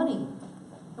blow our money.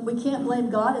 And we can't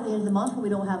blame God at the end of the month when we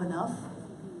don't have enough.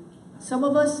 Some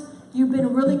of us, you've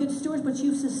been really good stewards, but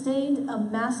you've sustained a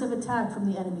massive attack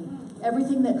from the enemy.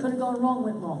 Everything that could have gone wrong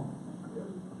went wrong.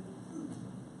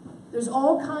 There's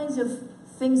all kinds of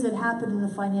things that happen in the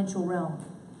financial realm.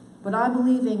 But I'm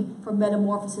believing for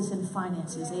metamorphosis in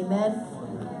finances. Amen?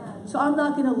 So I'm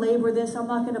not going to labor this. I'm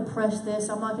not going to press this.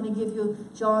 I'm not going to give you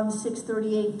John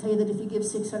 6:38, tell you that if you give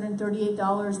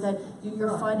 $638 that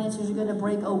your finances are going to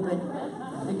break open.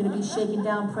 They're going to be shaken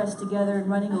down, pressed together, and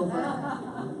running over.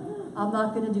 I'm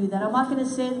not going to do that. I'm not going to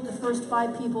say that the first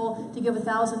 5 people to give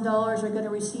 $1,000 are going to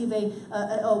receive a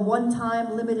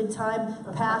one-time, limited time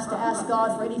pass to ask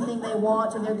God for anything they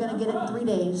want, and they're going to get it in 3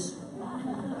 days.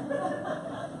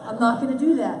 I'm not going to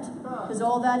do that, because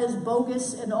all that is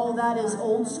bogus and all that is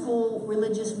old school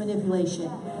religious manipulation.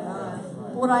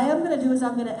 What I am going to do is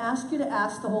I'm going to ask you to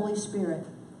ask the Holy Spirit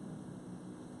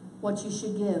what you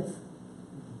should give.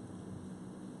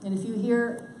 And if you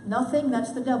hear nothing,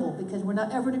 that's the devil, because we're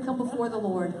not ever to come before the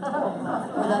Lord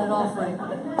without an offering.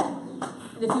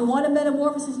 And if you want a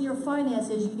metamorphosis in your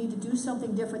finances, you need to do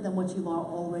something different than what you've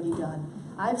already done.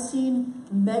 I've seen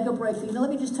mega breakthrough. You know, let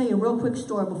me just tell you a real quick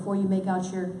story before you make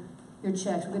out your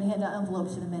checks. We're going to hand out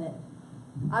envelopes in a minute.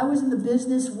 I was in the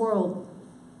business world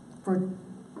for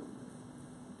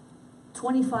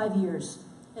 25 years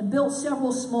and built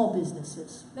several small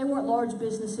businesses. They weren't large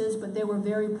businesses, but they were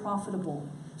very profitable.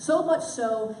 So much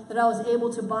so that I was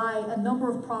able to buy a number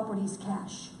of properties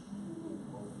cash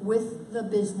with the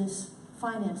business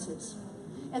finances.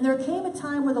 And there came a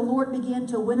time where the Lord began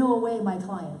to winnow away my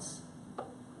clients.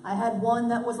 I had one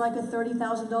that was like a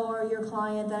 $30,000 a year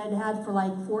client that I'd had for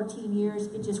like 14 years.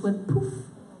 It just went poof.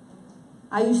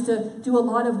 I used to do a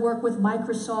lot of work with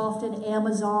Microsoft and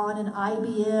Amazon and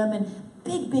IBM and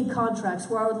big contracts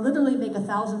where I would literally make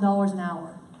 $1,000 an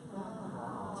hour.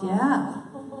 Yeah.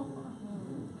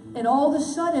 And all of a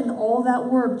sudden, all that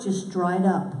work just dried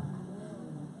up.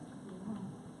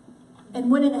 And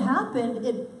when it happened,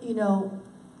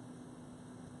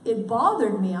 it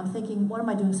bothered me. I'm thinking, what am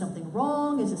I doing something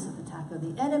wrong? Is this an attack of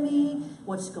the enemy?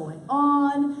 What's going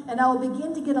on? And I would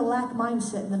begin to get a lack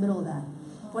mindset in the middle of that.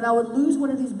 When I would lose one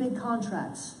of these big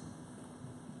contracts,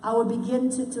 I would begin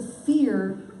to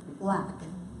fear lack.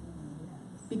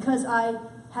 Because I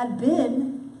had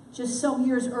been, just some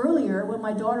years earlier, when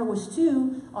my daughter was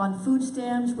 2, on food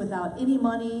stamps without any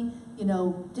money,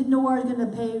 didn't know where I was going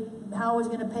to pay, how I was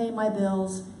going to pay my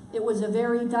bills. It was a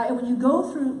very when you go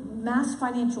through mass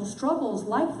financial struggles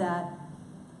like that,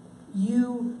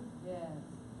 you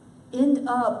end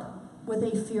up with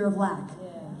a fear of lack.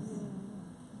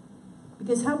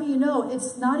 Because how many of you know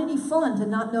it's not any fun to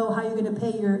not know how you're going to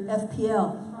pay your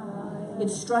FPL?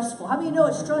 It's stressful. How many of you know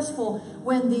it's stressful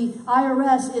when the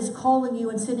IRS is calling you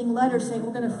and sending letters saying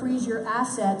we're going to freeze your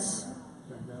assets?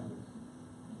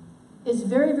 It's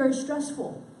very, very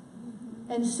stressful.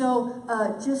 And so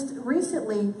just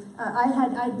recently,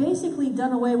 I'd basically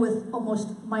done away with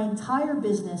almost my entire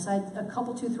business. I had a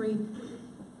couple, 2, 3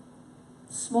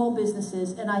 small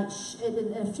businesses. And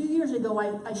a few years ago,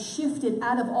 I shifted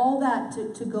out of all that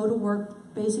to go to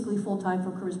work basically full-time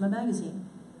for Charisma Magazine.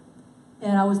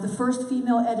 And I was the first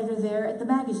female editor there at the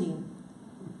magazine.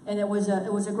 And it was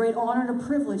a great honor and a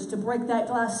privilege to break that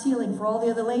glass ceiling for all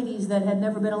the other ladies that had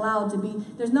never been allowed to be.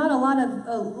 There's not a lot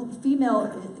of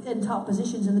female in top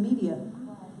positions in the media.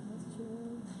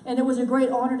 And it was a great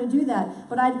honor to do that.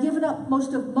 But I'd given up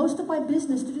most of my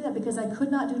business to do that because I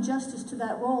could not do justice to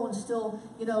that role and still,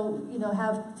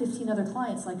 have 15 other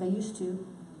clients like I used to.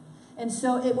 And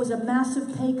so it was a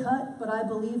massive pay cut, but I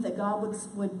believe that God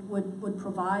would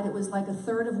provide. It was like a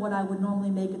third of what I would normally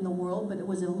make in the world, but it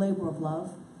was a labor of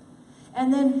love.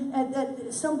 And then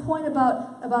at some point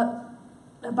about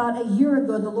a year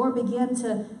ago, the Lord began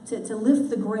to lift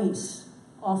the grace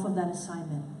off of that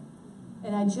assignment.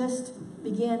 And I just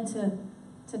began to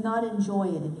not enjoy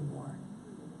it anymore.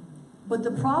 But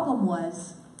the problem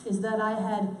is that I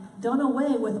had done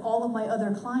away with all of my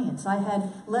other clients. I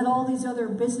had let all these other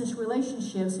business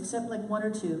relationships, except like 1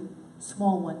 or 2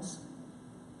 small ones,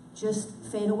 just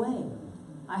fade away.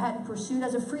 I hadn't pursued.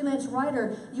 As a freelance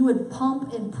writer, you would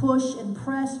pump and push and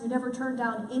press. You never turn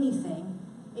down anything.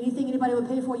 Anything anybody would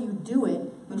pay for, you do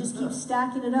it. You just keep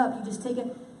stacking it up. You just take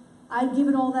it. I'd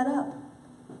given all that up.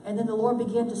 And then the Lord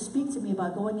began to speak to me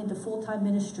about going into full-time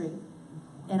ministry.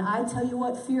 And I tell you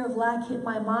what, fear of lack hit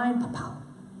my mind. Pow.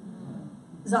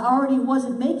 Because I already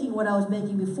wasn't making what I was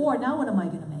making before. Now what am I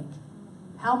going to make?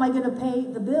 How am I going to pay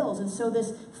the bills? And so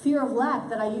this fear of lack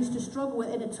that I used to struggle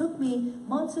with, and it took me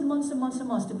months and months and months and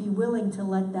months to be willing to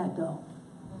let that go.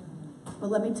 But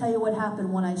let me tell you what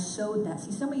happened when I sowed that.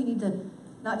 See, some of you need to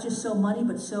not just sow money,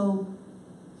 but sow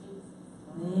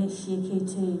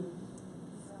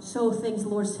things the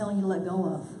Lord's telling you to let go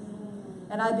of.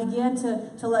 And I began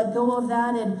to let go of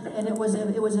that, and it was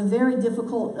a very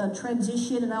difficult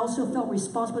transition, and I also felt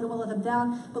responsible. I didn't want to let them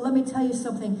down. But let me tell you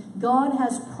something. God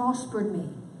has prospered me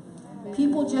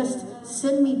People just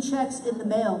send me checks in the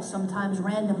mail sometimes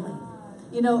randomly.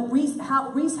 You know, Reese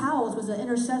Howells was an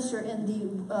intercessor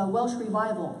in the Welsh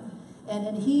revival.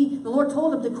 And the Lord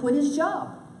told him to quit his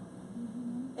job.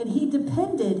 And he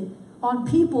depended on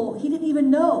people. He didn't even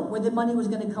know where the money was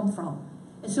going to come from.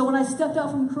 And so when I stepped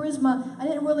out from Charisma, I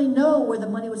didn't really know where the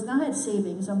money was. And I had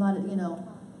savings. I'm not,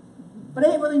 but I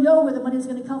didn't really know where the money was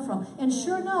going to come from. And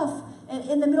sure enough,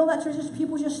 in the middle of that transition,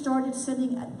 people just started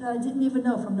sending, I didn't even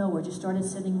know from nowhere, just started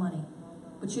sending money.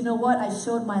 But you know what? I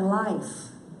sowed my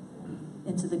life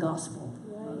into the gospel.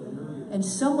 And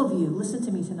some of you, listen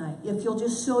to me tonight, if you'll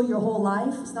just sow your whole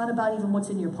life, it's not about even what's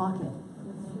in your pocket.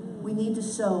 We need to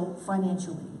sow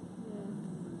financially.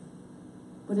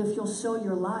 But if you'll sow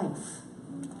your life,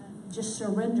 just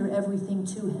surrender everything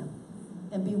to him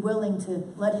and be willing to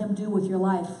let him do with your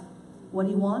life what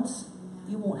he wants,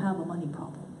 you won't have a money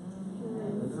problem.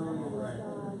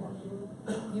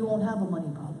 You won't have a money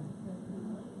problem.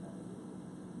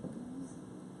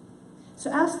 So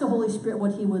ask the Holy Spirit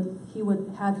what he would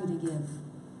have you to give.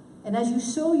 And as you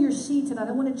sow your seed tonight,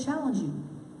 I want to challenge you.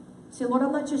 Say, Lord,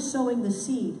 I'm not just sowing the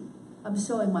seed. I'm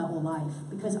sowing my whole life.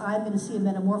 Because I'm going to see a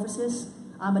metamorphosis.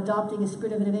 I'm adopting a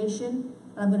spirit of innovation.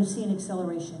 And I'm going to see an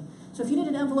acceleration. So if you need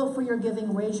an envelope for your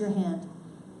giving, raise your hand.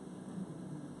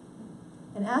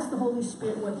 And ask the Holy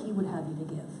Spirit what he would have you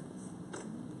to give.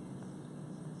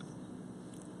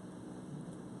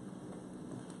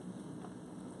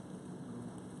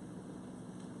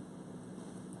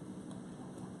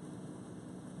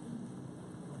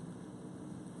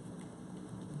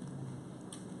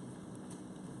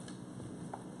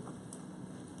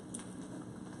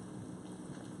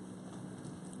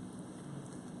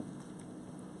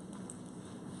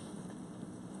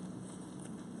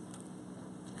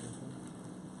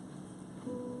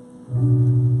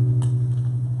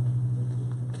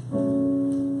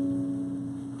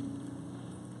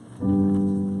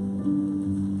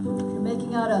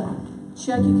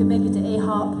 Check, you can make it to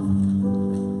AHOP.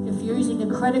 If you're using a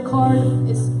credit card,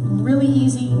 it's really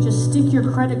easy. Just stick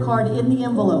your credit card in the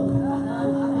envelope.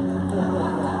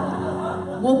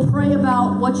 We'll pray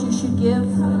about what you should give.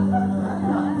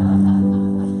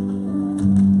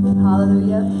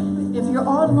 Hallelujah. If you're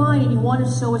online and you want to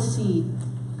sow a seed,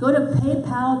 go to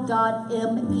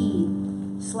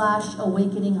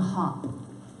paypal.me/awakeninghop.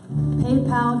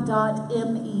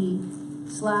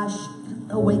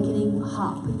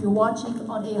 paypal.me/awakeninghop. If you're watching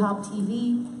on AHOP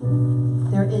TV,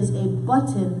 there is a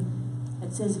button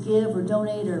that says give or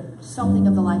donate or something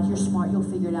of the like. You're smart, you'll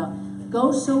figure it out.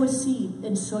 Go sow a seed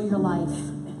and sow your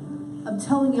life. I'm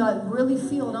telling you, I really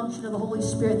feel an unction of the Holy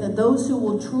Spirit that those who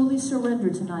will truly surrender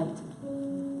tonight,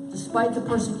 despite the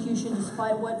persecution,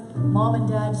 despite what mom and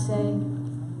dad say,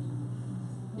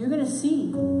 you're going to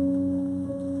see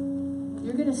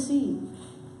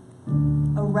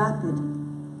a rapid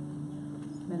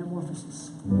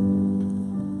metamorphosis.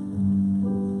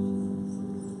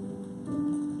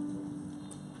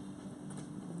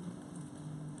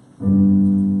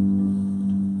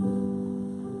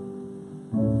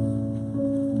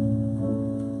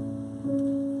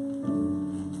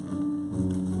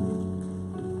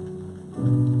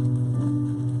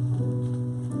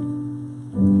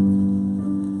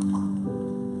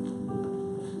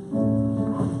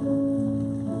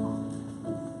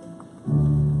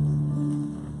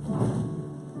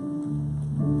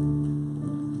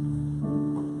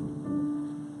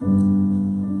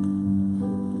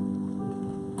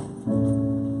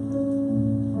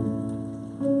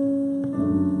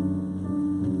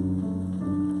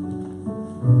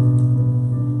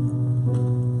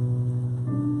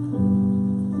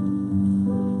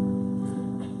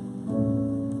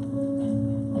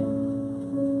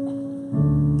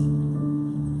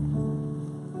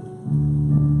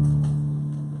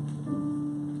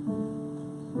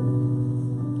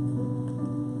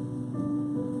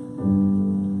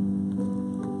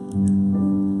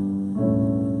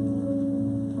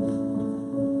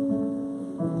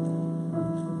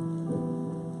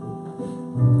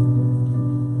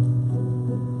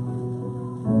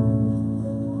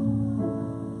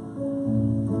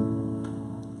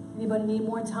 Need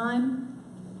more time?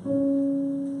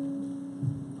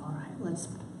 All right, let's,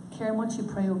 Karen, why don't you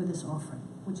pray over this offering?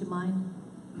 Would you mind?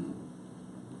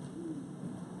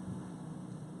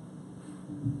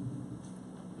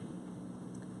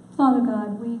 Father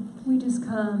God, we just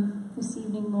come this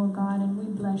evening, Lord God, and we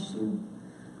bless you.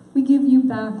 We give you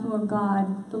back, Lord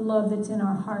God, the love that's in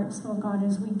our hearts, Lord God,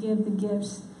 as we give the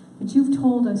gifts that you've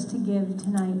told us to give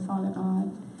tonight, Father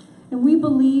God. And we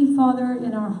believe, Father,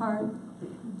 in our heart,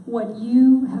 what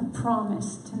you have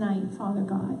promised tonight, Father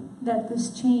God, that this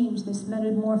change, this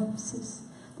metamorphosis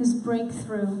this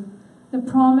breakthrough, the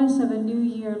promise of a new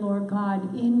year, Lord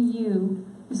God, in you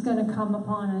is going to come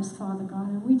upon us, Father God.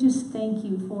 And we just thank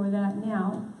you for that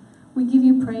now. We give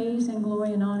you praise and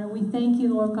glory and honor. We thank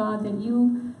you, Lord God, that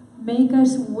you make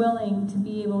us willing to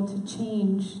be able to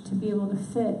change, to be able to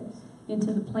fit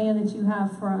into the plan that you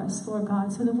have for us, Lord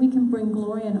God, so that we can bring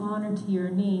glory and honor to your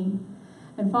name.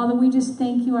 And Father, we just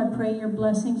thank you. I pray your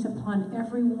blessings upon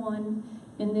everyone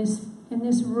in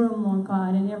this room, Lord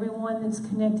God, and everyone that's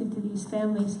connected to these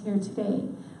families here today.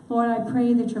 Lord, I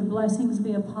pray that your blessings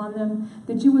be upon them,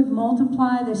 that you would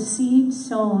multiply the seed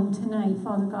sown tonight,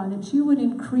 Father God, that you would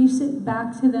increase it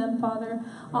back to them, Father,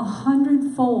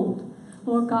 100-fold,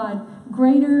 Lord God,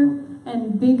 greater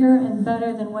and bigger and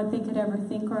better than what they could ever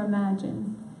think or imagine.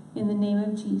 In the name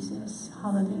of Jesus.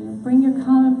 Hallelujah. Bring your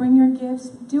come and bring your gifts.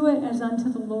 Do it as unto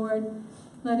the Lord.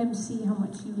 Let him see how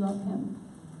much you love him.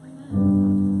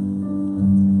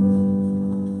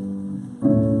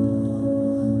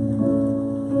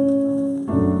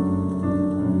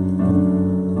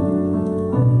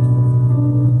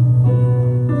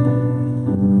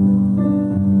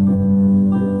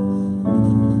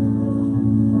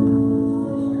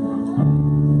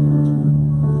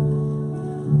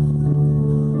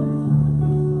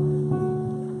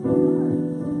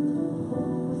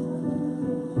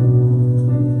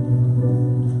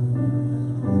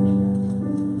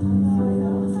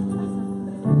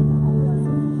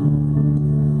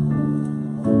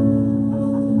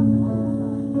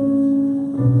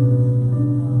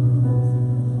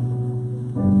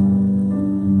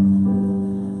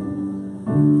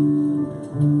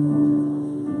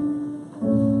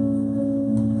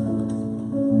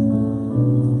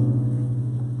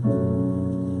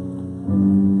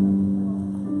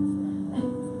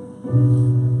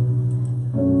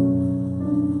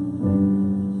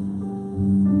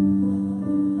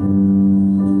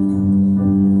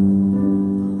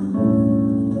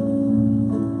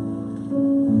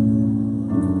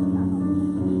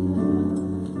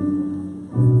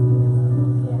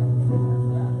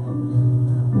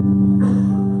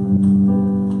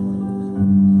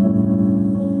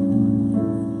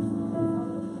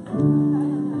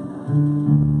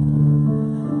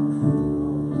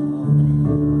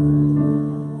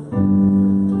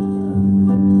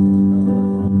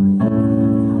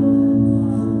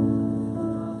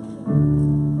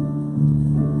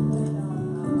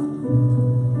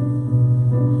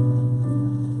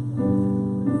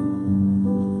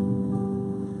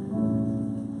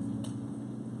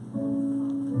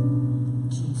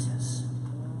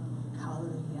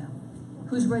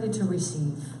 Ready to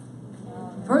receive.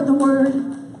 You've heard the word.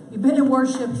 You've been in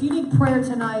worship. If you need prayer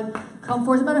tonight, come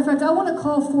forward. As a matter of fact, I want to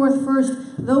call forth first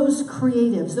those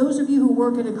creatives, those of you who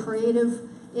work in a creative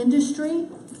industry.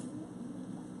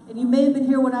 And you may have been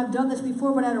here when I've done this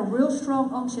before, but I had a real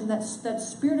strong unction, that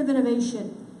spirit of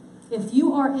innovation. If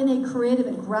you are in a creative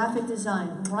and graphic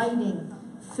design, writing,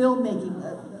 filmmaking,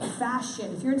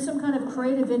 fashion, if you're in some kind of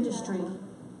creative industry,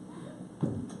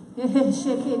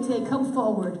 come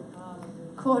forward.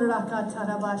 She's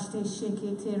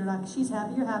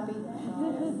happy. You're happy.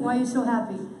 Why are you so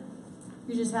happy?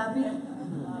 You're just happy?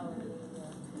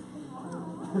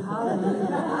 Hallelujah.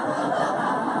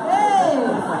 Hey!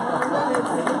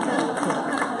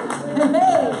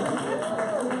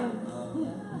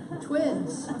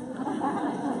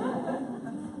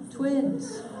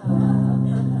 Twins.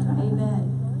 Amen.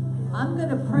 I'm going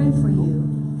to pray for you.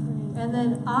 And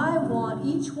then I want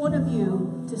each one of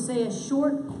you to say a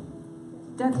short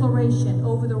declaration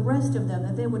over the rest of them,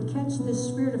 that they would catch this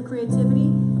spirit of creativity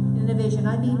and innovation.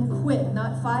 I mean quick,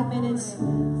 not 5 minutes.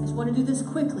 I just want to do this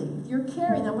quickly. If you're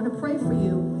carrying, I'm going to pray for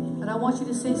you, and I want you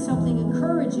to say something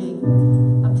encouraging.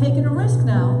 I'm taking a risk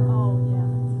now.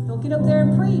 Don't get up there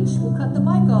and preach. We'll cut the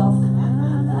mic off.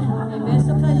 Amen.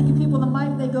 Sometimes you give people the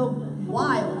mic, they go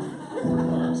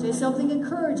wild. Say something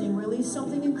encouraging. Release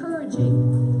something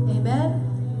encouraging. Amen.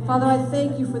 Father, I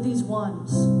thank you for these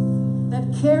ones that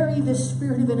carry this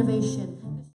spirit of innovation.